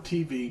network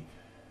TV,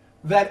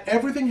 that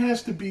everything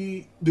has to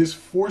be this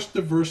forced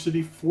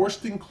diversity,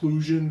 forced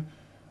inclusion,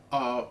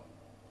 and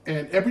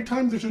every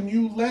time there's a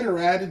new letter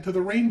added to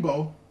the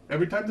rainbow,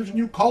 every time there's a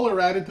new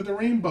color added to the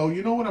rainbow,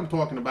 you know what I'm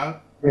talking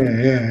about.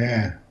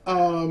 Yeah.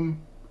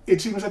 It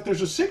seems that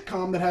there's a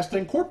sitcom that has to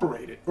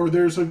incorporate it, or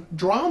there's a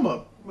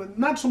drama,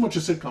 not so much a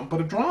sitcom,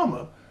 but a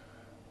drama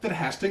that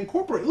has to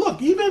incorporate. Look,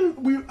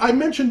 I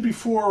mentioned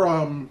before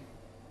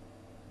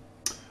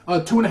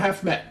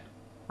 2.5 Men,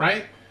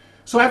 right?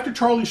 So after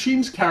Charlie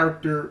Sheen's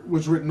character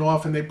was written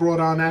off and they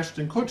brought on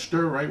Ashton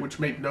Kutcher, right, which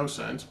made no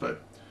sense,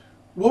 but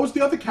what was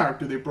the other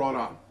character they brought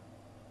on?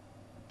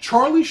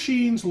 Charlie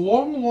Sheen's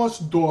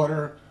long-lost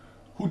daughter,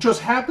 who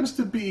just happens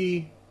to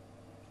be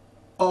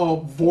a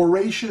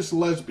voracious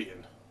lesbian.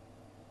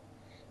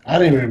 I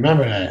didn't even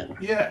remember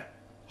that. Yeah.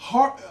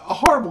 A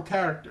horrible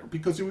character,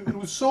 because it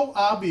was so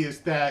obvious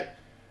that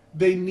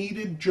they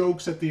needed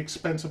jokes at the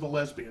expense of a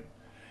lesbian.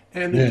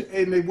 And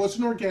it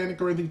wasn't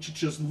organic or anything. She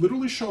just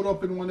literally showed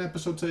up in one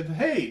episode, said,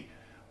 hey,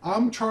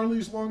 I'm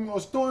Charlie's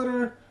long-lost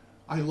daughter,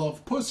 I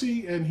love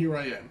pussy, and here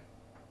I am.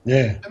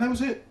 Yeah. And that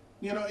was it.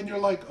 You know, and you're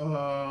like,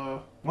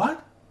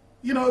 what?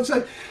 You know, it's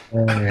like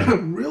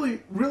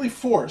really, really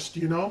forced,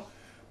 you know?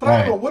 But I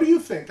don't know, what do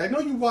you think? I know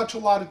you watch a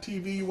lot of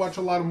TV, you watch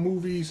a lot of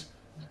movies.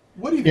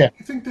 What do you think?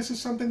 You think this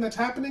is something that's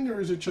happening, or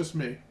is it just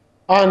me?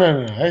 Oh,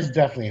 no. It's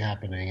definitely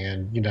happening.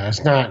 And, you know,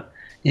 it's not,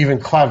 even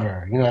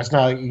clever. You know, it's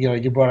not. You know,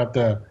 you brought up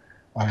the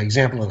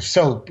example of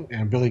Soap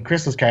and Billy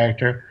Crystal's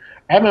character.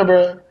 I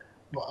remember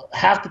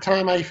half the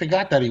time I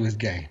forgot that he was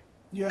gay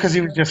Yeah, because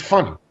he was just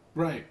funny.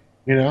 right,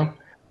 You know,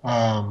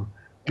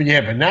 but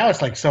yeah, but now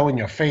it's like so in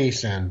your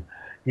face, and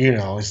you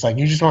know, it's like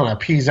you just want to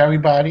appease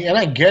everybody, and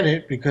I get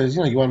it because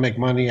you know you want to make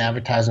money,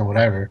 advertising,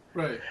 whatever.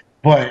 right,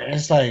 But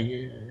it's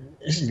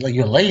just like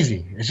you're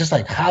lazy. It's just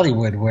like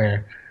Hollywood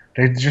where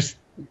they're just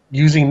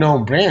using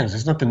known brands.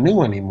 It's nothing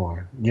new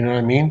anymore. You know what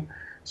I mean?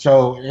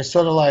 So it's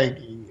sort of like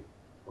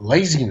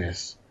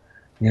laziness.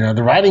 You know,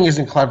 the writing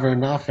isn't clever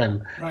enough,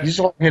 and you right. just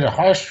want to hit the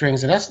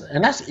heartstrings, and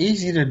that's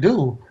easy to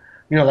do.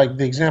 You know, like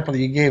the example that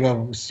you gave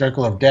of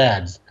Circle of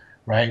Dads,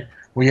 right?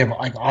 Where you have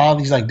like all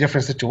these like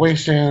different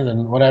situations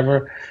and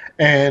whatever.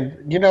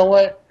 And you know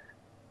what?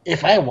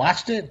 If I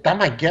watched it, that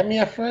might get me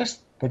at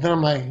first, but then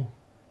I'm like,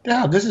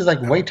 yeah, this is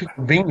like way too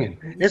convenient.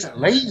 It's Yeah, right,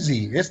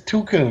 lazy. It's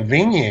too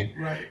convenient.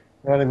 right,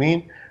 You know what I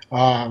mean?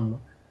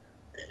 Um,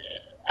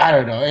 I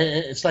don't know.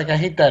 It's like I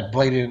hate that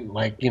blatant,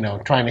 like you know,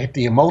 trying to hit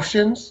the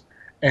emotions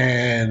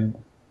and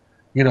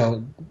you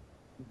know,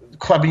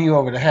 clubbing you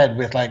over the head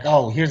with like,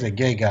 oh, here's a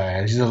gay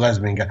guy, he's a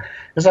lesbian guy.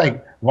 It's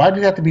like, why do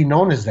you have to be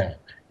known as that?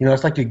 You know,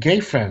 it's like your gay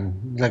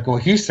friend, like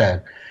what he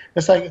said.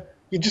 It's like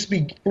you just be,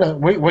 you know,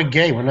 we're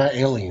gay, we're not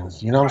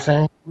aliens. You know what I'm right,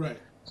 saying? right,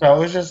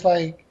 So it's just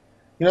like,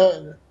 you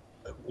know,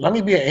 let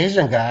me be an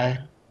Asian guy,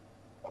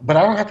 but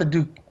I don't have to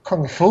do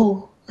kung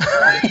fu.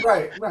 right,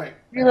 right, right,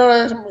 You know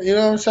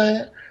what I'm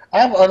saying? I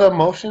have other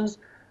emotions.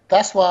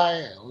 That's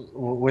why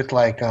with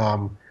like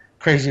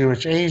Crazy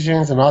Rich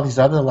Asians and all these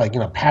other like you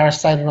know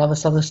Parasite and all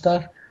this other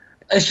stuff,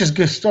 it's just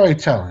good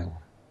storytelling.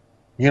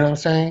 You know what I'm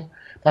saying?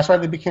 That's why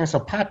they became so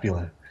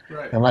popular.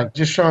 right. And like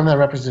just showing that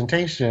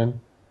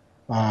representation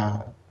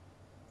uh,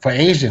 for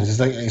Asians is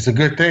like it's a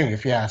good thing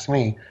if you ask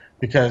me.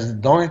 Because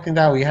the only thing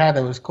that we had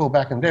that was cool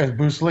back in the day was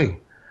Bruce Lee. You know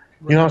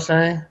Right, what I'm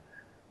saying?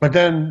 But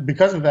then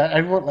because of that,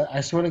 everyone, like,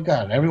 I swear to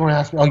God, everyone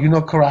asked me, "Oh, you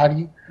know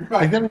karate?"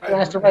 Like they right, didn't even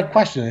right, ask the right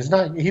question. It's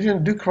not. He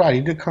didn't do karate.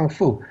 He did kung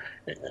fu.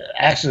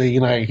 Actually, you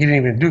know, he didn't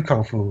even do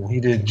kung fu. He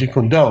did jeet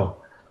kune do.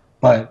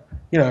 But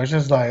you know, it's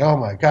just like, oh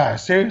my God,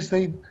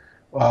 seriously.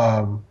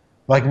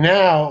 Like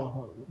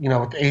now, you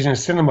know, with the Asian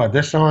cinema,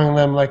 they're showing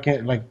them like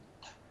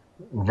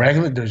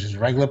regular. They're just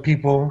regular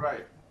people,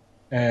 right,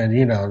 and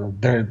you know,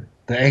 the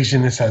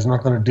Asianness has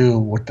nothing to do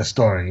with the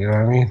story. You know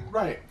what I mean?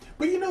 right.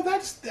 But you know,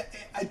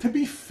 to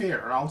be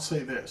fair, I'll say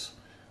this.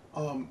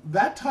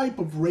 That type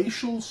of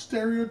racial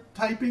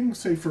stereotyping,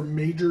 say for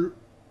major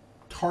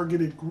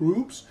targeted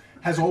groups,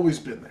 has always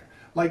been there.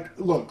 Like,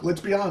 look,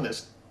 let's be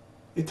honest.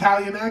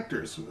 Italian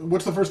actors,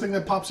 what's the first thing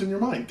that pops in your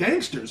mind?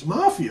 Gangsters,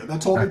 mafia,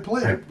 that's all they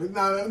play.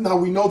 Right. Now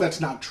we know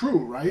that's not true,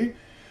 right?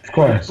 Of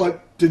course.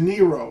 But De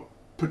Niro,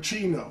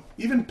 Pacino,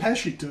 even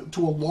Pesci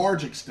to a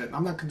large extent.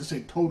 I'm not going to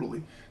say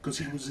totally because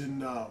he was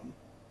in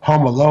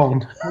Home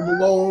Alone. Home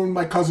Alone,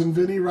 My Cousin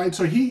Vinny, right?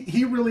 So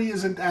he really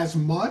isn't as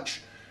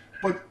much.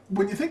 But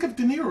when you think of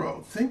De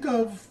Niro, think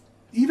of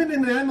even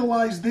in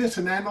Analyze This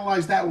and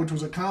Analyze That, which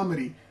was a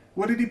comedy.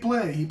 What did he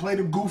play? He played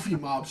a goofy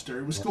mobster.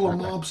 He was still a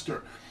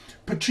mobster.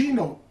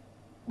 Pacino,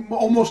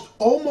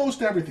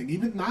 almost everything,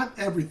 even not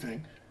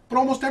everything, but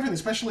almost everything,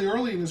 especially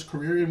early in his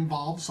career,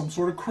 involved some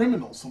sort of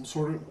criminal, some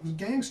sort of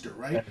gangster,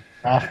 right?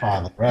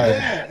 Godfather, right?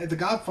 Yeah, The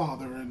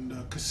Godfather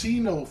and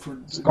Casino for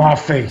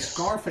Scarface.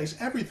 Scarface,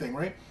 everything,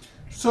 right?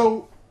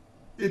 So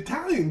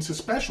Italians,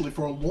 especially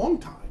for a long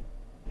time,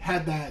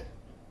 had that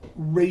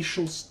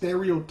racial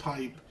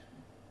stereotype,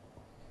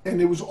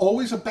 and it was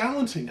always a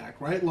balancing act,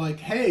 right? Like,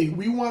 hey,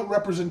 we want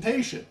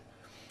representation.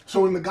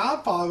 So in The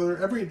Godfather,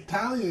 every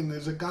Italian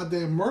is a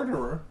goddamn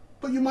murderer,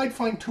 but you might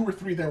find two or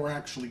three that were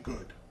actually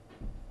good,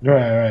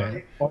 Right,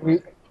 right.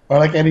 right? Or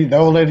like the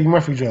old Eddie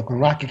Murphy joke when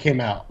Rocky came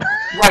out.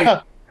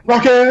 Right.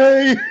 Rocky.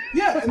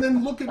 Yeah, and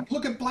then look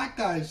at black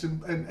guys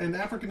and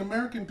African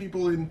American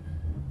people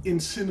in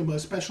cinema,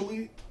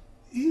 especially.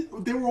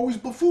 They were always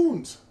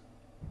buffoons,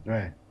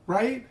 Right.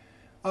 right?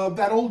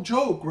 That old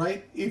joke,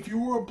 right? If you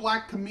were a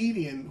black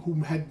comedian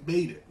who had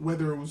made it,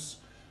 whether it was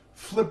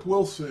Flip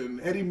Wilson,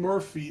 Eddie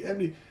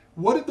Murphy,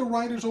 what did the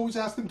writers always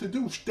ask them to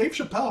do? Dave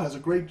Chappelle has a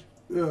great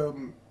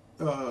um,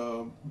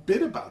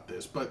 bit about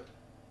this, but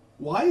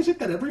why is it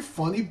that every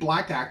funny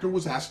black actor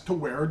was asked to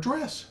wear a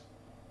dress?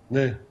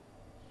 Yeah.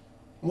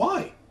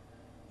 Why?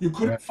 You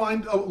couldn't Right.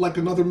 find like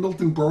another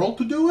Milton Berle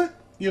to do it,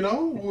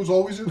 who was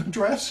always in a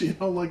dress,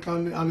 like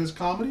on his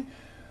comedy.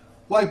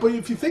 Like, but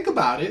if you think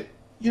about it,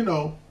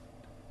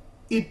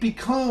 it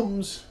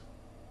becomes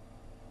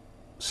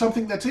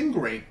something that's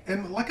ingrained.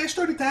 And like I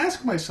started to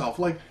ask myself,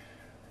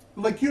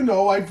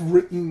 I've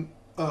written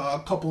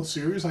a couple of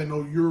series. I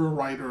know you're a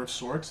writer of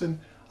sorts, and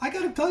I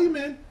got to tell you,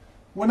 man,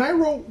 when I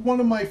wrote one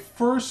of my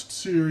first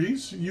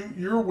series,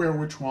 you're aware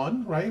which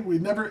one, right?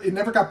 It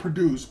never got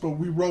produced, but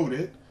we wrote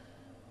it.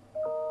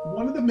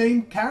 One of the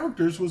main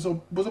characters was a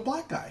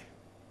black guy,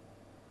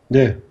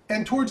 Yeah.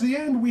 and towards the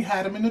end, we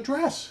had him in a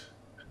dress.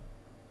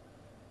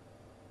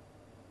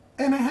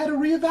 And I had to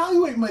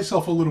reevaluate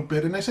myself a little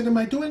bit. And I said, am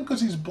I doing it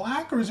because he's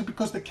black, or is it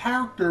because the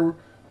character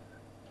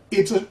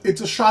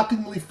it's a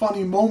shockingly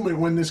funny moment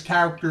when this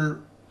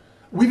character.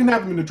 We didn't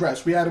have him in a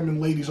dress. We had him in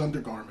ladies'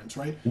 undergarments,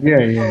 right? Yeah,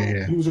 yeah, So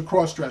yeah. he was a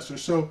cross dresser.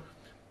 So,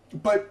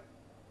 but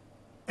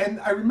and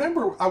I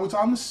remember I was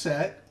on the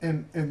set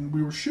and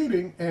we were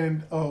shooting,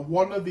 and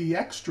one of the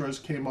extras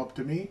came up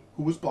to me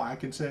who was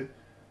black and said,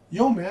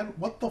 "Yo, man,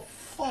 what the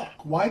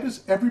fuck? Why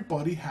does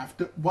everybody have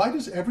to? Why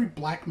does every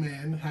black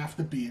man have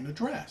to be in a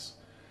dress?"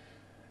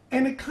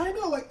 And it kind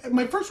of like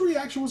my first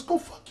reaction was, "Go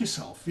fuck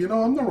yourself." You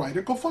know, I'm the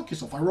writer. Go fuck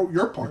yourself. I wrote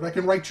your part. I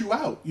can write you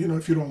out. You know,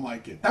 if you don't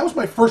like it. That was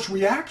my first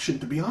reaction,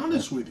 to be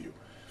honest with you.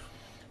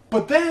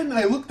 But then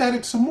I looked at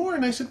it some more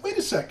and I said, "Wait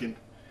a second.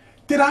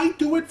 Did I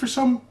do it for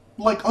some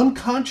like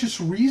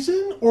unconscious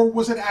reason, or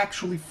was it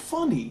actually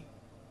funny?"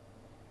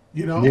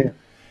 You know. Yeah,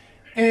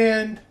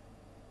 And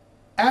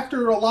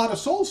after a lot of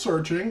soul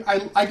searching,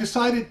 I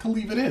decided to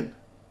leave it in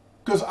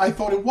because I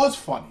thought it was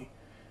funny.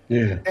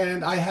 yeah.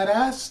 And I had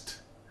asked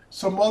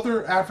some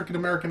other African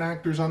American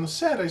actors on the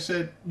set. I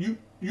said, "You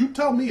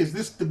tell me, is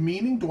this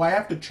demeaning? Do I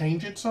have to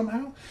change it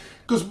somehow?"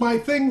 Because my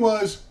thing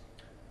was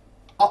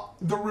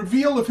the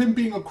reveal of him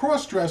being a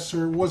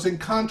crossdresser was in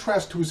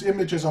contrast to his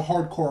image as a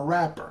hardcore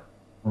rapper,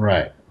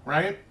 Right.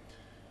 right?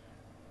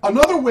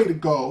 Another way to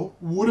go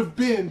would have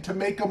been to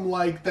make him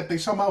like that they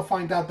somehow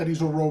find out that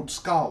he's a Rhodes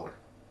Scholar.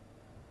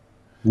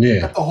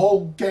 Yeah. That the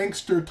whole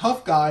gangster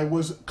tough guy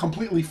was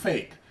completely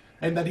fake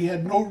and that he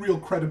had no real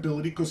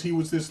credibility because he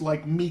was this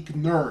like meek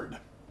nerd,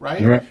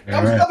 right? Right.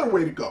 That was Right. the other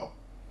way to go.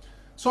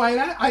 So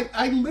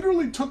I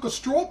literally took a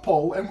straw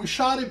poll and we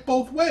shot it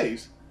both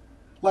ways.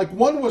 Like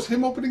one was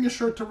him opening his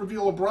shirt to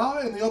reveal a bra,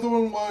 and the other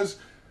one was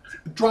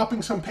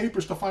dropping some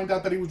papers to find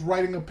out that he was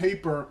writing a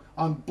paper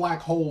on black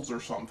holes or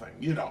something,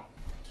 you know.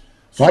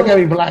 Why So,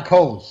 gotta be black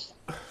holes?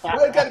 well,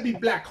 it got to be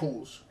black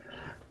holes,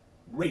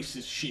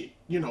 racist shit,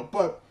 you know.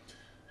 But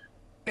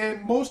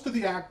and most of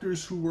the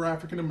actors who were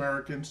African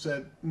American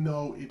said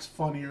no, it's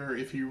funnier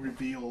if he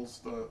reveals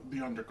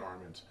the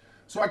undergarments.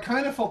 So I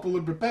kind of felt a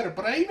little bit better.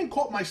 But I even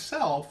caught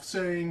myself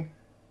saying,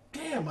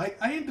 "Damn, I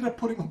ended up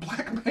putting a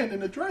black man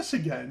in a dress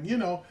again." You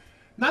know,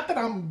 not that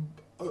I'm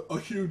a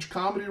huge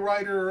comedy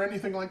writer or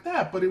anything like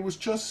that, but it was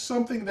just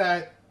something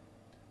that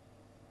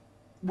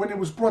when it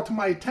was brought to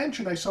my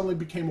attention, I suddenly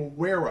became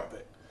aware of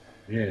it.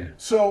 Yeah.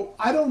 So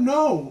I don't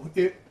know.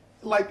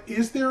 Like,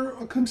 is there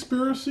a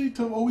conspiracy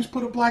to always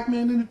put a black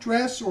man in a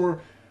dress,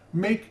 or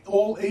make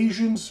all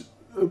Asians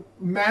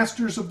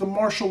masters of the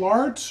martial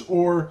arts,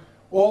 or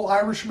all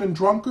Irishmen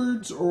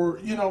drunkards, or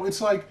you know,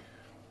 it's like,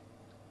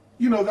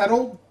 you know, that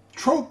old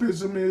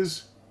tropism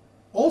is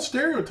all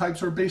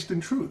stereotypes are based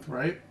in truth,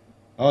 right?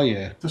 Oh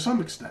yeah. To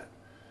some extent.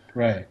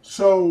 Right.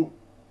 So,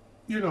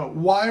 you know,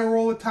 why are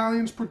all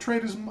Italians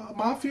portrayed as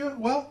mafia?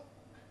 Well,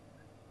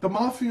 the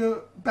mafia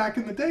back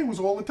in the day was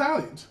all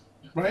Italians,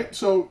 right?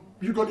 So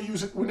you're going to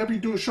use it whenever you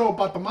do a show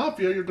about the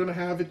mafia. You're going to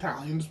have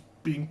Italians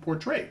being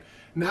portrayed.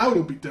 Now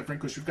it'll be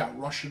different because you've got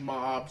Russian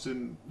mobs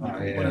and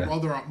whatever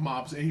other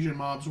mobs, Asian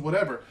mobs,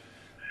 whatever.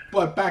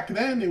 But back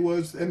then it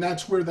was, and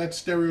that's where that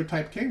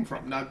stereotype came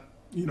from. Not,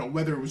 you know,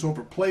 whether it was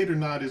overplayed or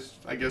not is,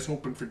 I guess,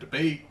 open for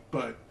debate.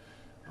 But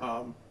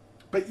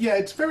yeah,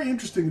 it's very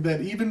interesting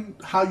that even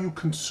how you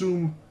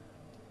consume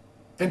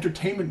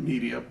entertainment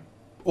media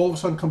all of a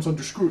sudden comes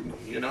under scrutiny,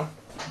 you know?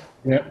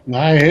 Yeah. No,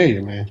 I hear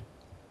you, man.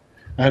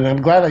 And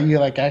I'm glad that you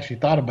like actually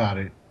thought about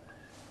it.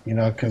 You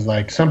know, because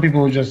like some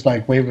people would just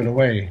like wave it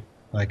away,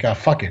 like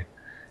fuck it.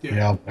 Yeah. You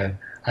know, but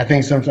I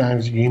think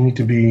sometimes you need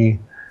to be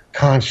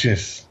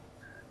conscious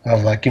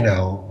of like, you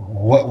know,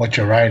 what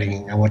you're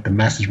writing and what the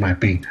message might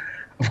be.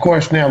 Of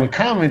course, now with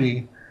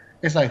comedy,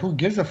 it's like who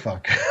gives a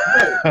fuck,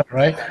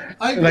 right?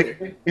 I agree.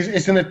 Like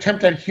it's an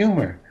attempt at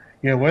humor.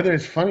 You know, whether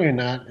it's funny or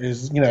not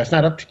is, you know, it's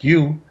not up to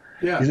you.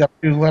 Yeah. It's up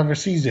to whoever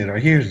sees it or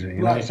hears it. You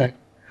know what I'm Right. saying?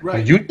 Right.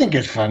 If you think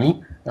it's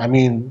funny, I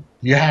mean,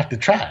 you have to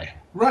try.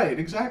 Right,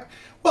 exactly.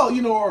 Well,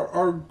 you know,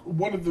 our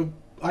one of the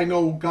I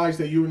know guys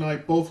that you and I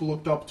both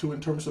looked up to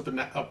in terms of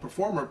a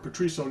performer,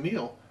 Patrice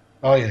O'Neill.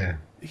 Oh yeah.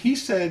 He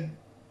said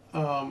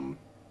the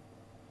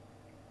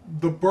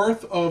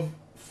birth of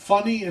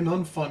funny and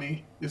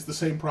unfunny is the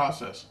same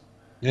process.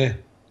 Yeah.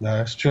 No,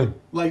 that's true.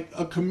 Like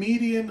a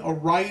comedian, a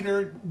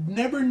writer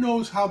never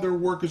knows how their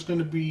work is going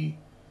to be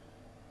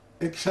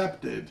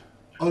accepted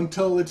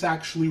until it's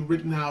actually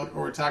written out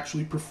or it's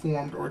actually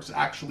performed or it's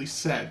actually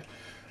said.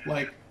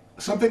 Like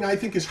something I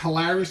think is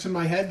hilarious in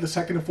my head, the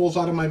second it falls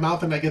out of my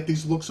mouth and I get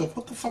these looks of,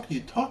 what the fuck are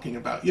you talking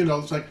about? You know,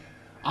 it's like,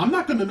 I'm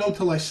not going to know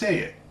till I say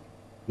it.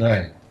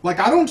 Right. Like,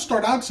 I don't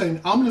start out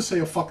saying, I'm going to say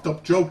a fucked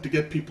up joke to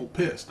get people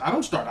pissed. I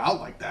don't start out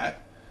like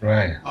that.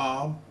 Right.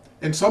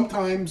 And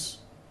sometimes,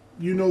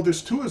 you know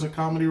this too as a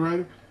comedy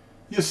writer,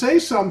 you say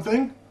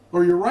something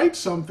or you write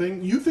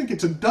something, you think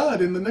it's a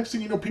dud, and the next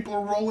thing you know, people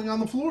are rolling on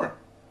the floor.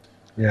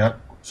 Yeah.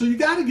 So you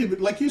got to give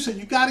it, like you said,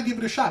 you got to give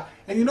it a shot.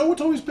 And you know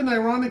what's always been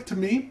ironic to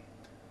me?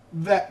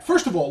 That,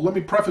 first of all, let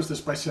me preface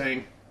this by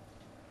saying,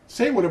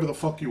 say whatever the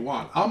fuck you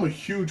want. I'm a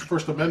huge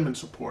First Amendment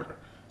supporter.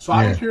 So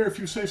I don't care if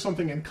you say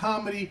something in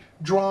comedy,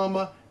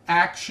 drama,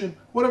 action,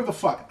 whatever the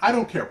fuck. I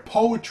don't care.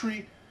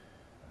 Poetry,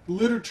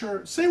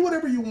 literature, say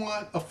whatever you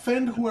want,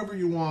 offend whoever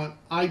you want,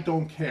 I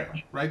don't care,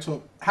 right?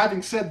 So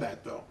having said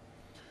that, though,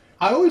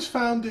 I always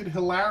found it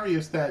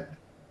hilarious that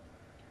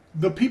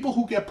the people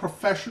who get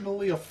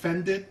professionally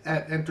offended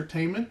at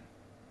entertainment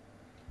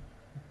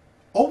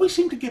always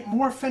seem to get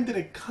more offended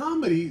at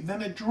comedy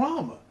than at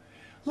drama.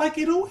 Like,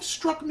 it always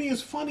struck me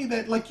as funny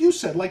that, like you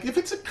said, like, if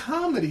it's a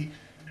comedy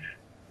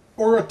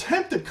or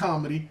attempted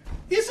comedy,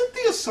 isn't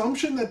the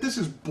assumption that this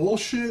is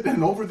bullshit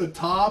and over the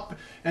top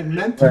and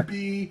meant to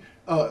be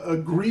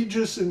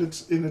egregious in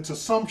its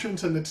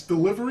assumptions and its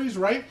deliveries,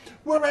 right?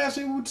 Whereas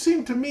it would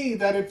seem to me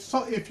that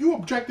if you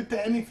objected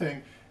to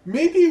anything,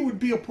 maybe it would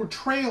be a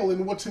portrayal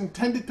in what's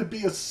intended to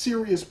be a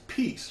serious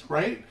piece,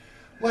 right?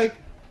 Like,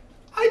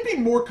 I'd be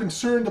more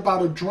concerned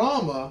about a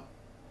drama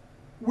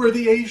where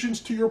the Asians,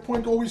 to your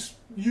point, always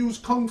use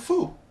kung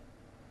fu.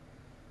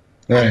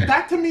 Right.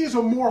 That to me is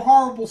a more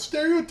horrible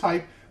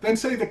stereotype than,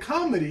 say, the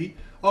comedy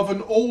of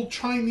an old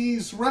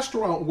Chinese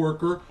restaurant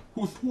worker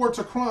who thwarts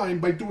a crime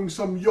by doing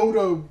some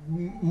Yoda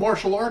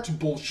martial arts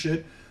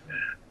bullshit.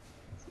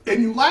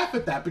 And you laugh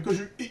at that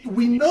because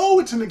we know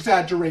it's an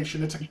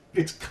exaggeration.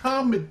 It's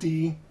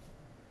comedy,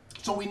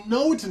 so we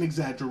know it's an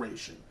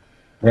exaggeration.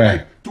 Right.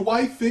 Like, do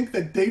I think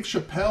that Dave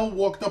Chappelle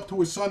walked up to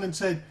his son and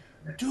said,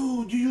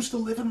 "Dude, you used to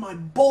live in my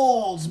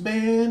balls,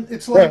 man"?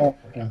 It's like,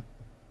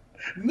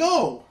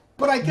 no.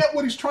 But I get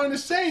what he's trying to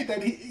say,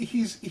 that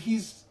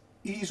he's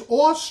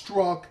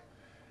awestruck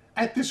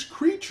at this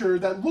creature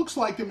that looks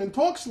like him and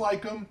talks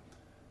like him,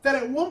 that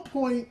at one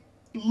point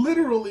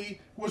literally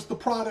was the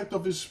product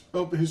of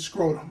his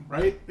scrotum,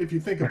 right? If you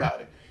think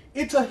about it.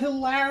 It's a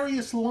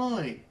hilarious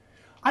line.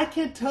 I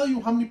can't tell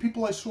you how many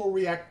people I saw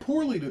react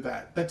poorly to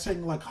that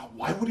saying like, oh,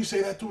 why would he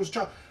say that to his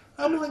child?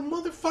 I'm like,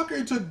 motherfucker,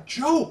 it's a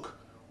joke.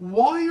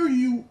 Why are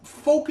you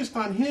focused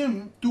on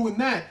him doing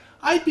that?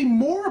 I'd be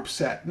more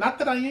upset, not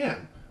that I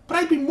am, but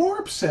I'd be more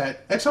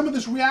upset at some of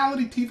this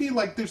reality TV.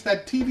 Like, there's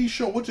that TV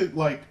show, what's it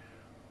like?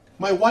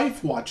 My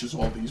wife watches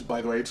all these,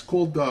 by the way. It's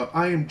called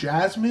I Am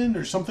Jasmine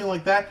or something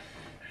like that.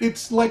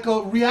 It's like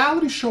a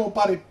reality show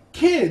about a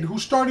kid who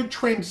started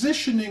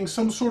transitioning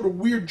some sort of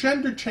weird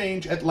gender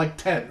change at like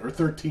 10 or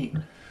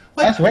 13.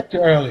 Like, that's way too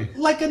early.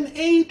 Like an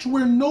age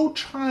where no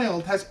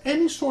child has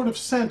any sort of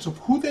sense of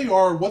who they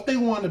are, what they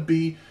want to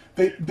be.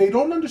 They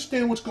don't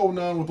understand what's going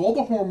on with all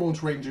the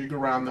hormones raging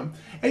around them.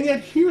 And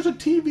yet here's a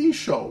TV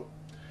show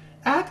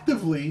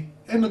actively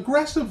and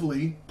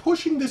aggressively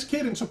pushing this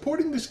kid and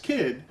supporting this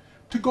kid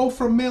to go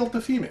from male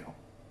to female.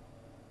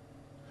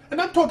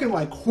 And I'm talking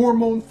like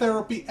hormone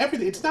therapy,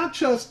 everything. It's not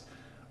just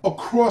a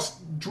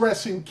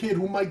cross-dressing kid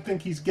who might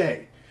think he's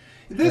gay.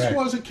 This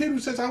was a kid who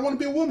says, I want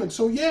to be a woman.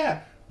 So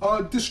yeah,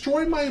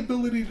 destroy my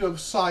ability to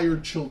sire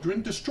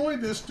children, destroy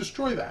this,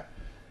 destroy that.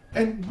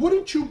 And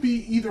wouldn't you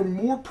be either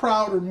more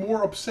proud or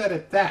more upset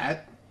at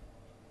that,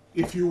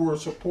 if you were a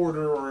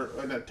supporter or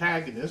an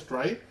antagonist,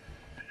 right?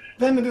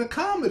 Than in a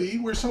comedy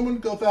where someone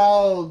goes,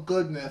 oh,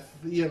 goodness,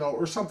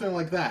 or something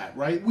like that,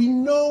 right? We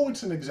know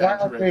it's an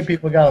exaggeration. How many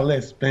people got a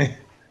list, man?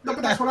 No,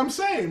 but that's what I'm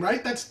saying,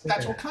 right? That's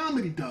what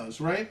comedy does,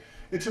 right?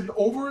 It's an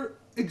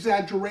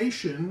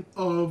over-exaggeration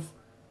of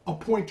a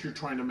point you're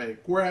trying to make.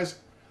 Whereas,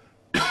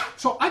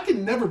 so I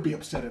can never be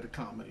upset at a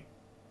comedy.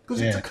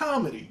 Because it's a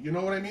comedy, you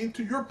know what I mean?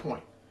 To your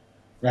point.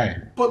 Right.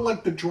 But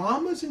like the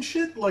dramas and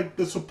shit, like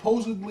the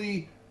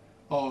supposedly,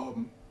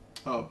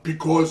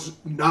 because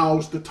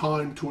now's the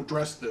time to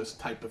address this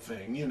type of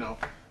thing,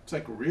 It's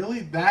like,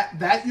 really?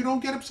 That you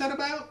don't get upset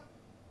about?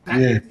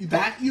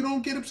 That you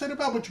don't get upset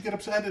about, but you get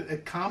upset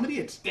at comedy,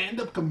 at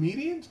stand-up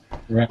comedians?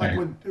 Right. Like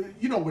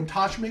when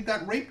Tosh made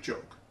that rape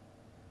joke.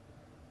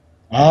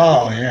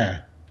 Oh,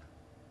 yeah.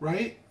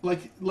 Right?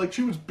 Like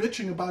she was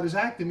bitching about his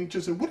acting. He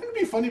just said, wouldn't it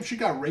be funny if she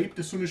got raped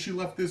as soon as she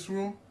left this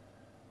room?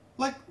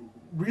 Like,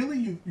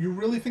 really? You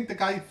really think the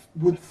guy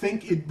would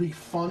think it'd be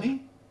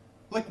funny?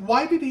 Like,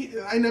 why did he...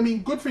 And I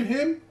mean, good for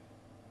him.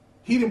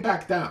 He didn't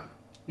back down.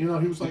 He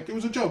was like, it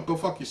was a joke. Go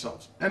fuck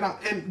yourselves.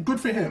 And good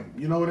for him.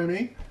 You know what I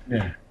mean?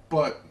 Yeah.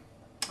 But,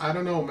 I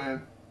don't know,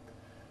 man.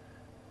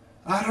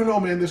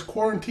 This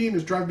quarantine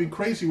is driving me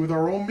crazy with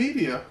our own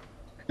media.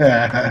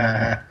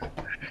 Hey,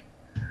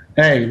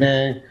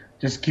 man.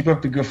 Just keep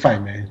up the good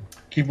fight, man.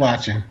 Keep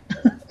watching.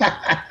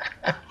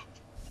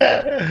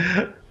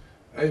 Hey,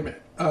 man.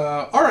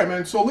 All right,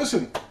 man. So,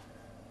 listen.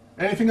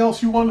 Anything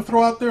else you want to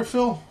throw out there,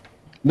 Phil?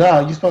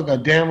 No, you spoke a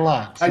damn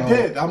lot. So. I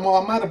did. I'm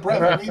out of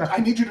breath. I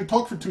need you to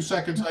talk for 2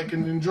 seconds so I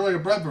can enjoy a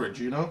beverage,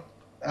 Yeah,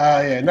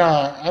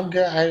 no, I'm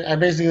good. I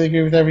basically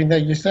agree with everything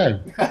that you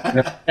said.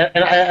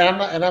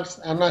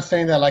 I'm not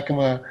saying that like I'm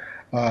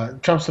a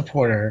Trump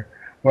supporter,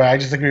 where I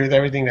just agree with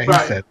everything that he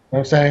said. You know what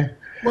I'm saying?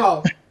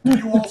 Well, do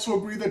you also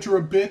agree that you're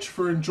a bitch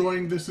for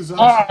enjoying This Is Us?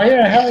 Oh,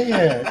 yeah, hell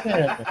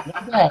yeah.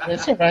 No,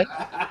 it's all right.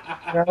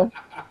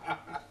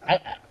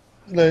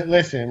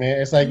 Listen, man,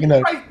 it's like,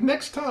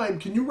 Next time,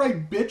 can you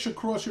write bitch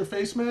across your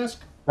face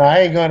mask? No, I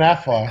ain't going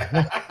that far.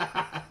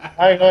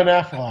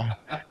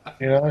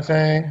 You know what I'm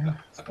saying?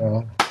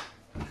 So.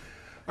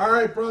 All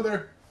right,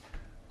 brother.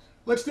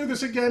 Let's do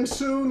this again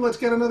soon. Let's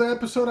get another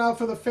episode out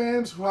for the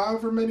fans,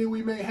 however many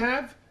we may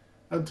have.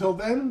 Until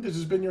then, this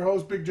has been your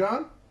host, Big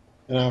John.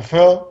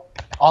 Phil,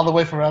 all the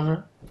way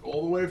forever.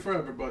 All the way for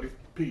everybody.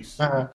 Peace. Uh-huh.